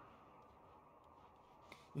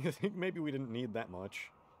 You think maybe we didn't need that much?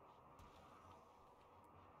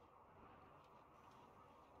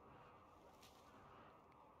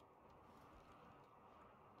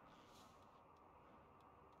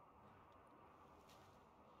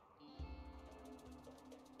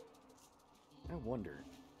 I wonder.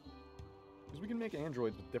 Because we can make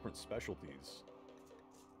androids with different specialties.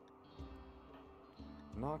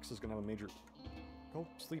 Nox is gonna have a major... Go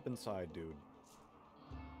sleep inside, dude.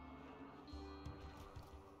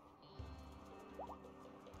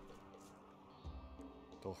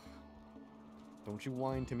 Ugh. Don't you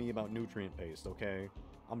whine to me about nutrient paste, okay?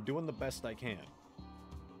 I'm doing the best I can.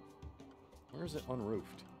 Where is it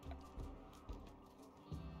unroofed?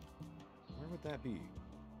 Where would that be?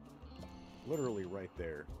 Literally right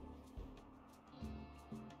there.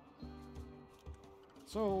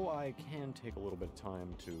 So I can take a little bit of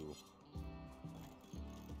time to...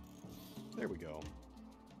 There we go.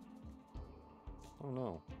 Oh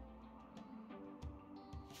no.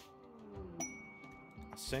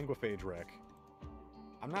 A sanguiphage wreck.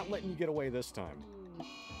 I'm not letting you get away this time.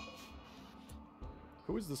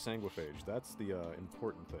 Who is the sanguiphage? That's the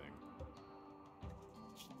important thing.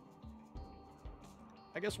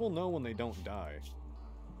 I guess we'll know when they don't die.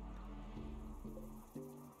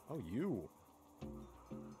 Oh, you.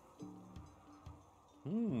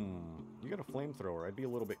 You got a flamethrower. I'd be a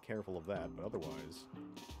little bit careful of that, but otherwise...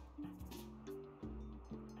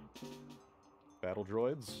 Battle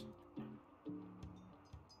droids.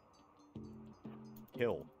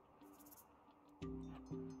 Kill.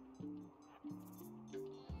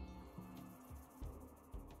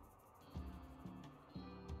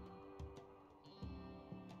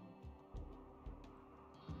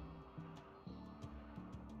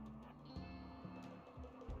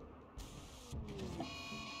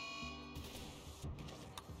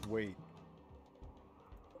 Wait.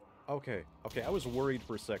 Okay, I was worried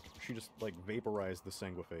for a sec. She just, like, vaporized the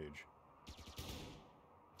sanguiphage.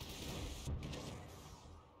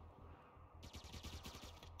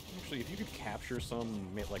 Actually, if you could capture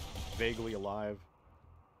some, like, vaguely alive...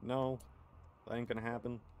 No, that ain't gonna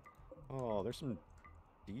happen. Oh, there's some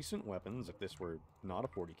decent weapons if this were not a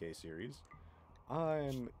 40k series.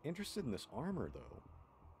 I'm interested in this armor, though.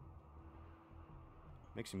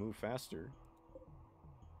 Makes you move faster.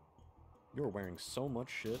 You're wearing so much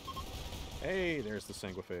shit. Hey, there's the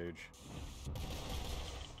sanguiphage.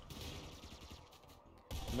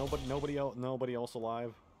 Nobody else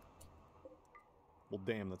alive? Well,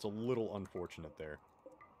 damn, that's a little unfortunate there.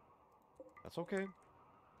 That's okay.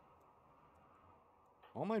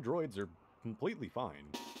 All my droids are completely fine.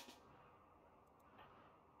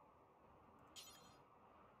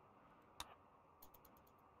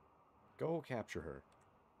 Go capture her.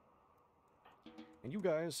 And you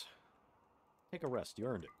guys... Take a rest, you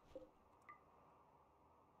earned it.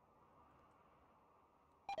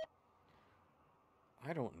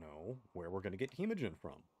 I don't know where we're gonna get Hemogen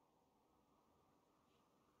from.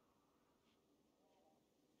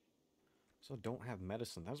 So don't have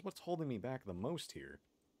medicine. That's what's holding me back the most here.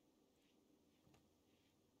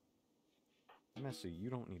 Messy, you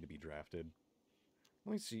don't need to be drafted.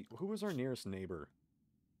 Let me see, who is our nearest neighbor?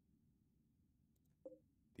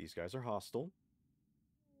 These guys are hostile.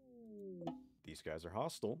 These guys are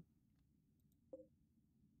hostile.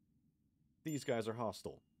 These guys are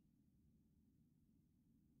hostile.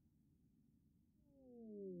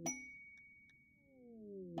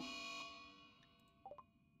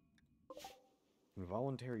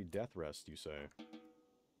 Involuntary death rest, you say?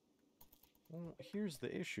 Well, here's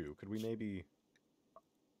the issue. Could we maybe...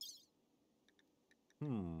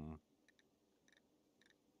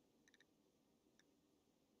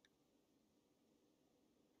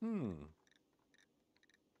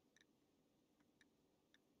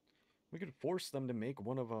 We could force them to make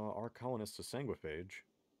one of our colonists a sanguiphage.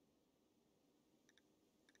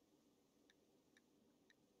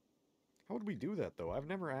 How would we do that, though? I've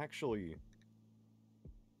never actually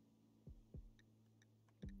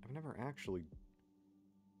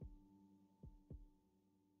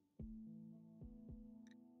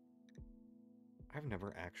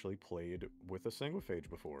played with a sanguiphage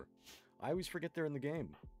before. I always forget they're in the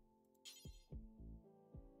game.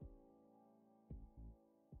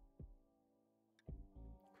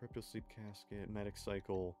 Cryptosleep Casket, Medic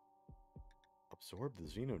Cycle. Absorb the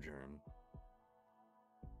Xenogerm.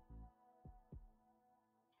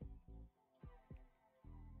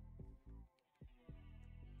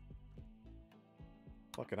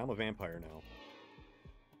 Fuck it, I'm a vampire now.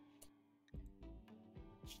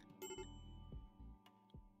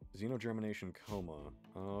 Xenogermination Coma.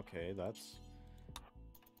 Okay, that's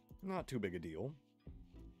not too big a deal.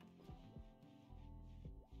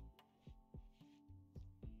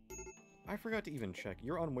 I forgot to even check.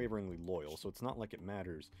 You're unwaveringly loyal, so it's not like it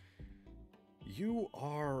matters. You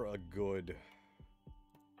are a good...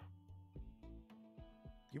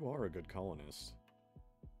 You are a good colonist.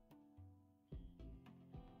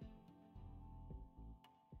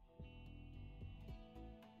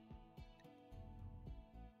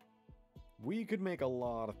 We could make a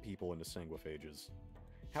lot of people into sanguiphages.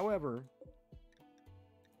 However...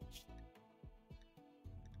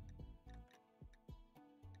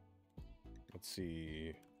 Let's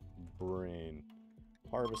see... Brain.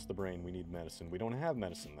 Harvest the brain, we need medicine. We don't have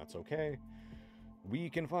medicine, that's okay.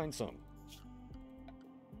 We can find some.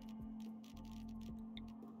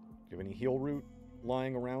 Do you have any heal root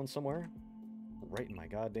lying around somewhere? Right in my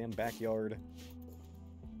goddamn backyard.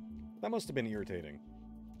 That must have been irritating.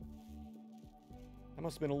 That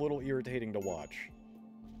must have been a little irritating to watch.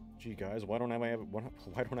 Gee, guys, why don't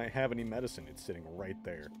I have any medicine? It's sitting right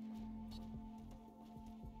there.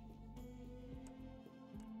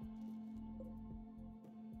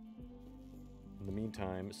 In the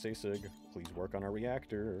meantime, Cyborg, please work on our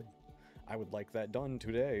reactor. I would like that done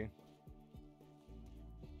today.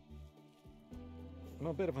 I'm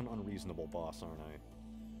a bit of an unreasonable boss, aren't I?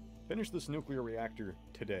 Finish this nuclear reactor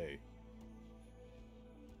today.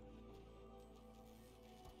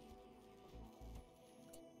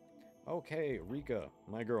 Okay, Rika,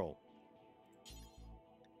 my girl.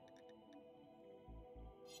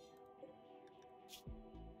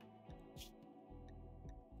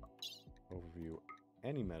 Overview.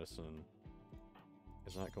 Any medicine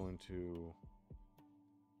is not going to...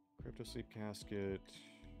 Crypto Sleep Casket...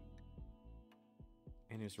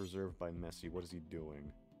 And is reserved by Messi. What is he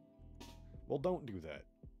doing? Well, don't do that.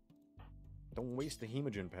 Don't waste the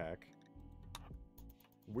Hemogen pack.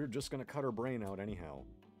 We're just gonna cut her brain out anyhow.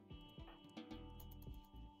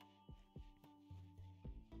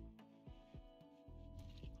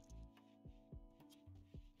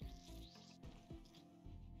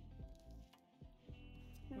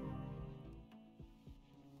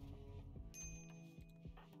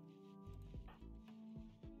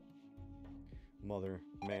 Mother,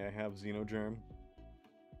 may I have Xenogerm?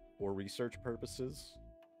 For research purposes?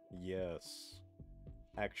 Yes.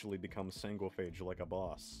 Actually become Sanguiphage like a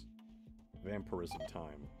boss. Vampirism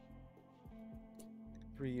time.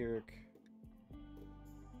 3-Yerk.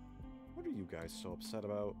 What are you guys so upset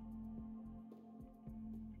about?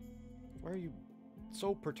 Why are you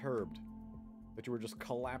so perturbed that you were just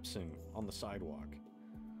collapsing on the sidewalk?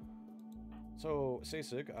 So,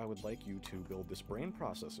 Cyborg, I would like you to build this brain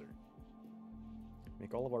processor.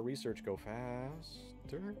 Make all of our research go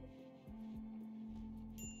faster?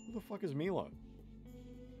 Who the fuck is Mila?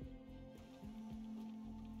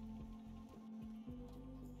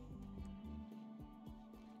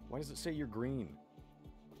 Why does it say you're green?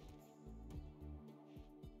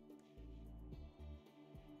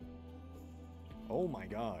 Oh my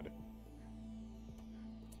god.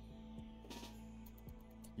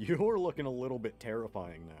 You're looking a little bit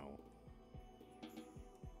terrifying now.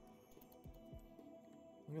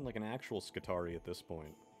 Looking like an actual Skitari at this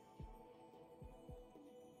point.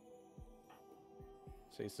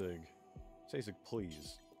 Cyborg,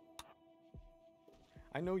 please.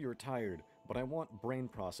 I know you're tired, but I want brain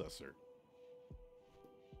processor.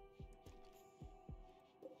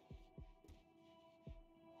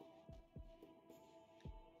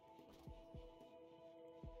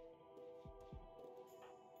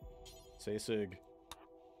 Cyborg,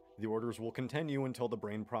 the orders will continue until the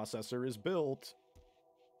brain processor is built.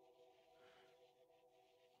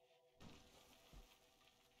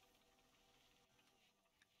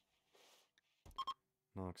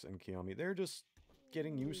 Nox and Kiyomi, they're just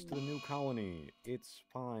getting used to the new colony. It's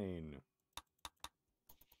fine.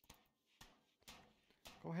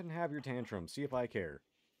 Go ahead and have your tantrum. See if I care.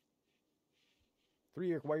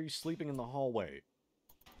 3-Yerk, why are you sleeping in the hallway?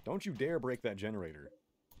 Don't you dare break that generator.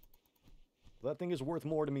 That thing is worth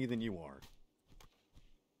more to me than you are.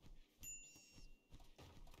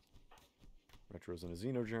 Retro's in a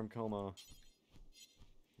Xenogerm coma.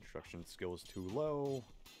 Construction skill is too low.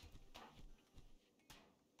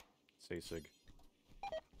 Cyborg.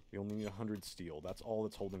 We only need 100 steel. That's all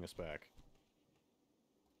that's holding us back.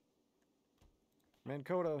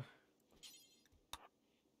 Mankota.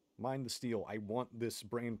 Mine the steel. I want this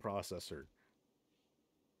brain processor.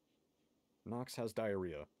 Nox has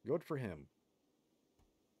diarrhea. Good for him.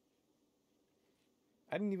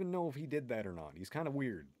 I didn't even know if he did that or not. He's kind of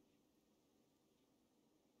weird.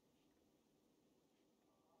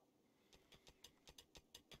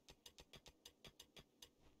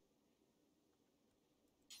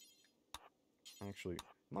 Actually,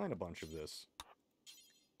 mine a bunch of this.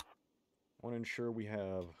 I want to ensure we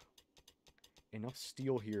have enough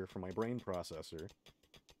steel here for my brain processor.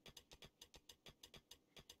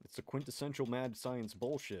 It's a quintessential mad science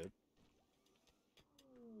bullshit.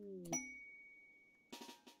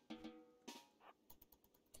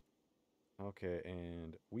 Okay,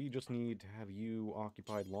 and we just need to have you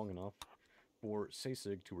occupied long enough for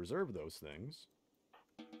Cyborg to reserve those things.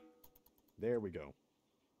 There we go.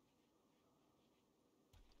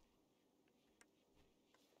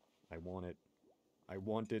 I want it. I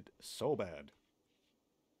want it so bad.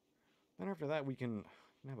 Then after that we can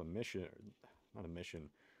have a mission, not a mission,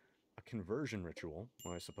 a conversion ritual,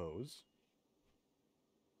 I suppose.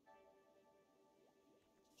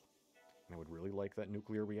 And I would really like that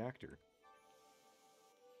nuclear reactor.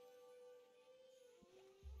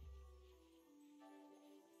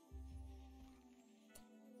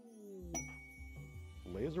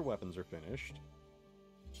 Laser weapons are finished.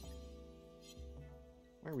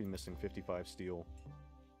 Why are we missing 55 steel?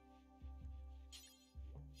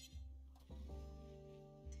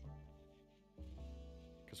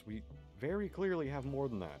 Because we very clearly have more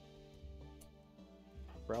than that.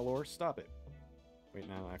 Growlor, stop it. Wait,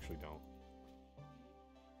 no, actually don't.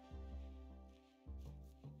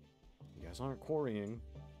 You guys aren't quarrying.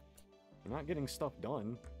 You're not getting stuff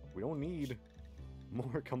done. We don't need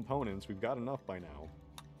more components. We've got enough by now.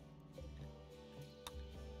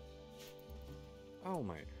 Oh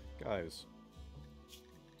my... Guys.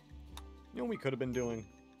 You know what we could have been doing?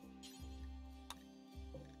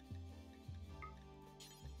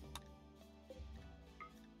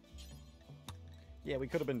 Yeah, we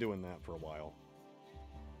could have been doing that for a while.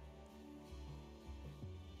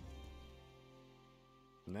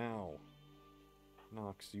 Now.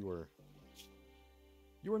 Nox, you are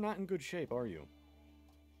not in good shape, are you?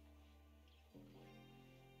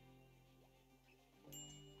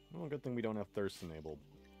 Well, good thing we don't have thirst enabled.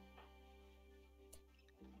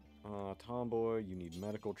 Tomboy, you need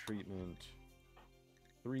medical treatment.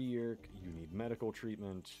 3-Yerk, you need medical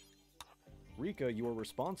treatment. Rika, you are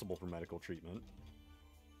responsible for medical treatment.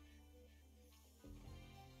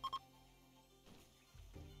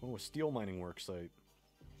 Oh, a steel mining worksite.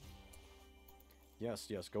 Yes,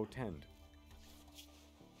 yes, go tend.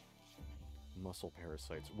 Muscle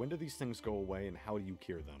parasites. When do these things go away and how do you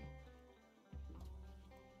cure them?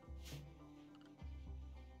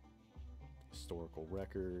 Historical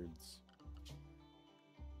records.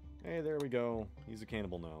 Hey, there we go. He's a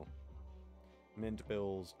cannibal now. Mint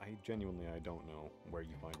bills. I don't know where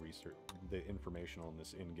you find research, the information on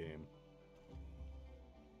this in-game.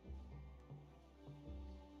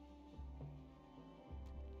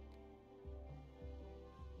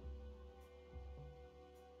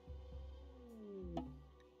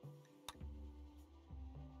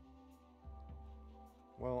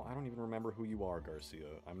 Well, I don't even remember who you are, Garcia.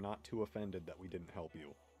 I'm not too offended that we didn't help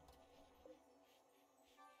you.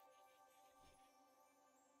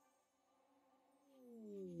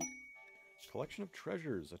 Collection of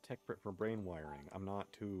treasures, a tech print for brain wiring. I'm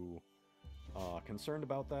not too concerned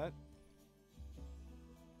about that.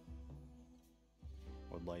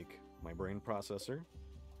 Would like my brain processor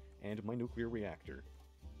and my nuclear reactor.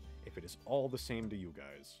 If it is all the same to you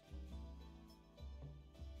guys.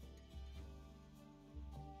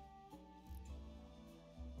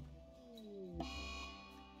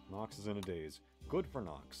 Nox is in a daze. Good for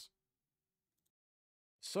Nox.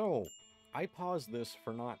 So, I paused this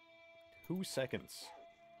for not 2 seconds.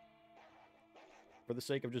 For the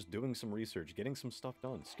sake of just doing some research, getting some stuff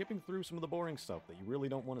done, skipping through some of the boring stuff that you really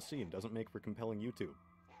don't want to see and doesn't make for compelling YouTube.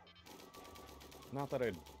 Not that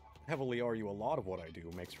I'd heavily argue a lot of what I do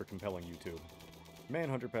makes for compelling YouTube.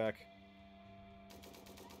 Manhunter pack.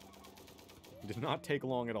 Did not take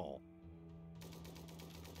long at all.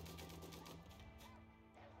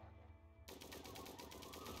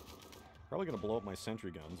 Probably gonna blow up my sentry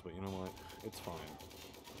guns, but you know what? It's fine.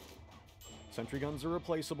 Sentry guns are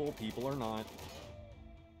replaceable, people are not.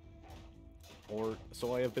 Or,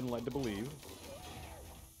 so I have been led to believe.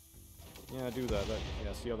 Yeah, do that.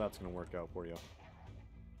 Yeah, see how that's gonna work out for you.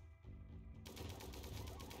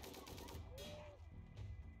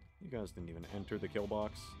 You guys didn't even enter the kill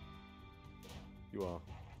box. You,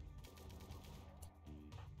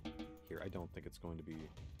 Here, I don't think it's going to be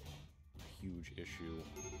a huge issue.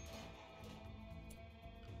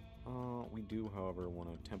 We do, however, want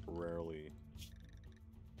to temporarily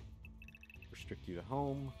restrict you to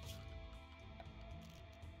home.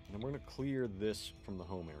 And then we're going to clear this from the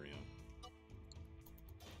home area.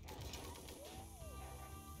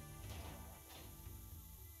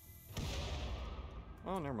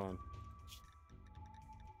 Oh, never mind.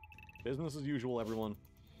 Business as usual, everyone.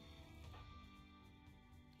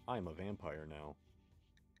 I'm a vampire now.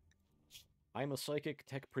 I'm a psychic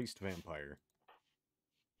tech priest vampire.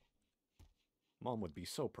 Mom would be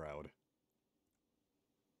so proud.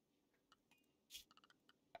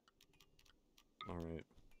 Alright.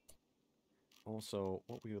 Also,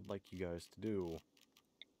 what we would like you guys to do...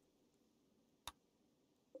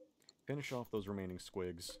 finish off those remaining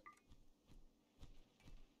squigs.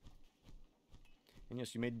 And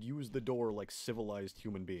yes, you may use the door like civilized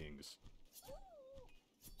human beings.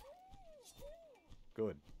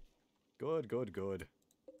 Good. Good, good, good.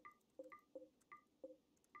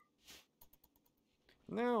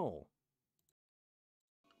 No!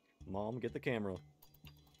 Mom, get the camera.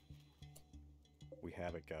 We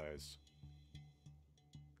have it, guys.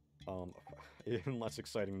 In less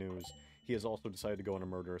exciting news, he has also decided to go on a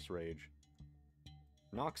murderous rage.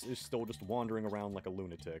 Nox is still just wandering around like a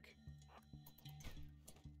lunatic.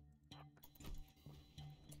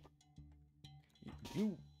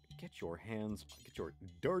 You get your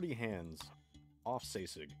dirty hands off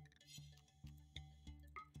Sasig.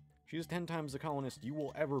 She is 10 times the colonist you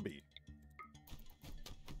will ever be.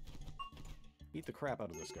 Beat the crap out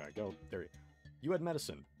of this guy. Go, there. You had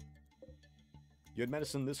medicine. You had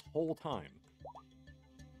medicine this whole time.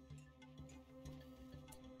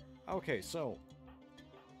 Okay, so...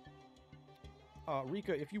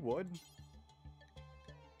 Rika, if you would...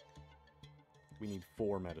 We need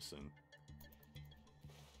 4 medicine.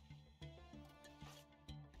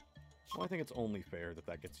 Well, I think it's only fair that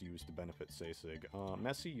that gets used to benefit Sasig.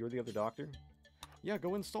 Messi, you're the other doctor? Yeah,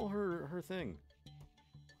 go install her thing.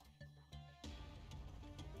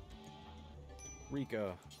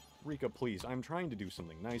 Rika, please, I'm trying to do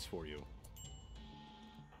something nice for you.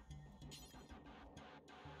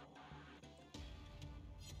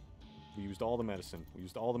 We used all the medicine. We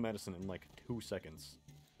used all the medicine in like 2 seconds.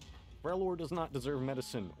 Brelor does not deserve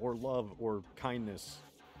medicine, or love, or kindness.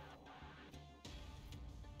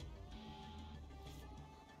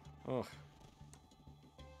 Ugh.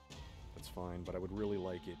 That's fine, but I would really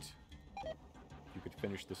like it if you could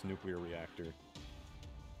finish this nuclear reactor.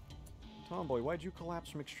 Tomboy, why'd you collapse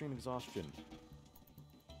from extreme exhaustion?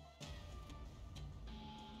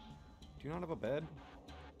 Do you not have a bed?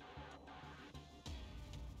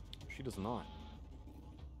 She does not.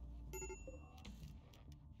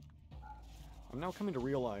 I'm now coming to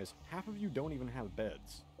realize half of you don't even have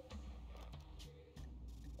beds.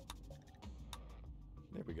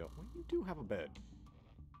 There we go. Well, you do have a bed.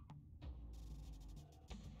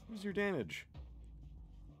 Where's your damage?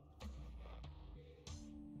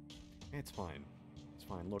 It's fine. It's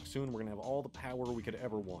fine. Look, soon we're gonna have all the power we could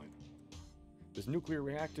ever want. This nuclear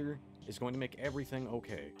reactor is going to make everything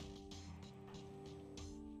okay.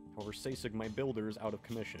 However, Sasig, my builder, is out of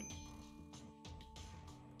commission.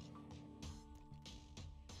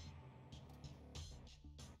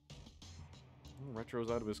 Well,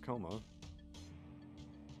 Retro's out of his coma.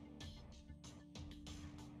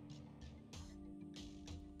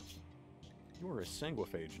 You are a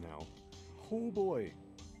sanguiphage now. Oh boy!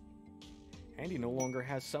 And he no longer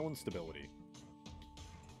has cell instability.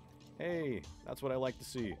 Hey, that's what I like to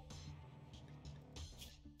see.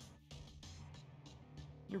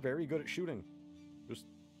 You're very good at shooting. Just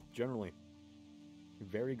generally. You're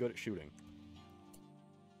very good at shooting.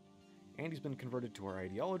 And he's been converted to our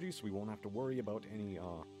ideology, so we won't have to worry about any,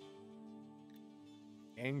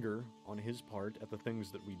 anger on his part at the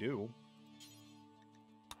things that we do.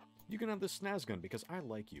 You can have this snaz gun because I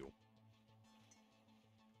like you.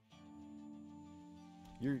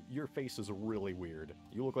 Your face is really weird.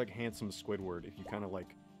 You look like handsome Squidward if you kind of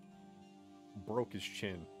like broke his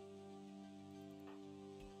chin.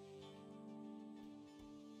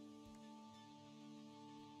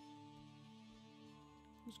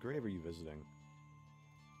 Whose grave are you visiting?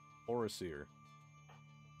 Orasir.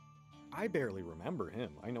 I barely remember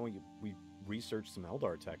him. I know we researched some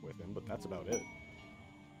Eldar tech with him, but that's about it.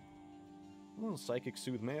 Oh, Psychic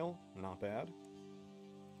Soothe Mail. Not bad.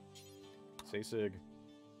 Sasig.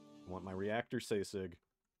 I want my reactor, Sasig.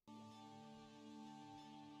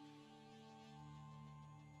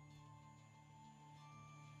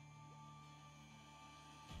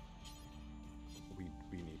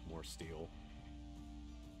 We need more steel.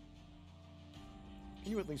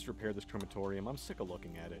 Can you at least repair this crematorium? I'm sick of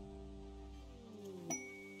looking at it.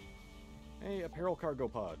 Hey, apparel cargo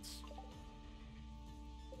pods.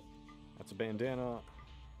 That's a bandana.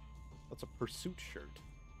 That's a pursuit shirt.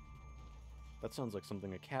 That sounds like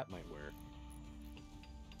something a cat might wear.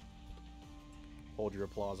 Hold your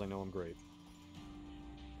applause, I know I'm great.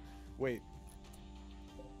 Wait.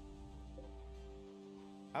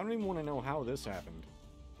 I don't even want to know how this happened.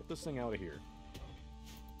 Get this thing out of here.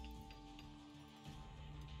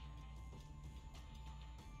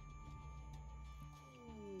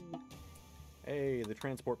 Hey, the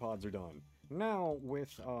transport pods are done. Now,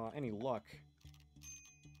 with any luck...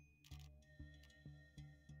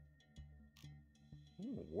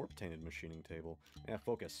 Ooh, warp-tainted machining table. Yeah,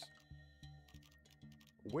 focus.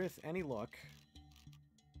 With any luck...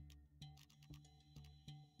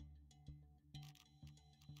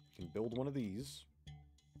 you can build one of these.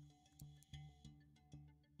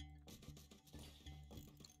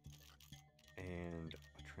 And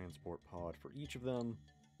a transport pod for each of them.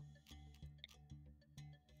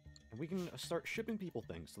 And we can start shipping people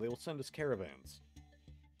things, so they will send us caravans.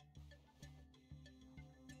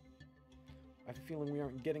 I have a feeling we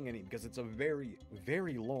aren't getting any because it's a very,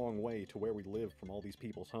 very long way to where we live from all these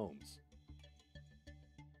people's homes.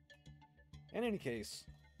 In any case,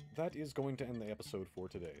 that is going to end the episode for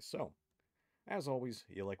today. So, as always,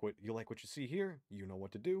 you like what you see here, you know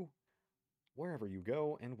what to do. Wherever you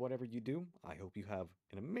go and whatever you do, I hope you have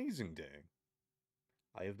an amazing day.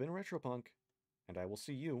 I have been Retropunk, and I will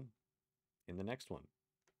see you in the next one.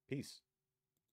 Peace.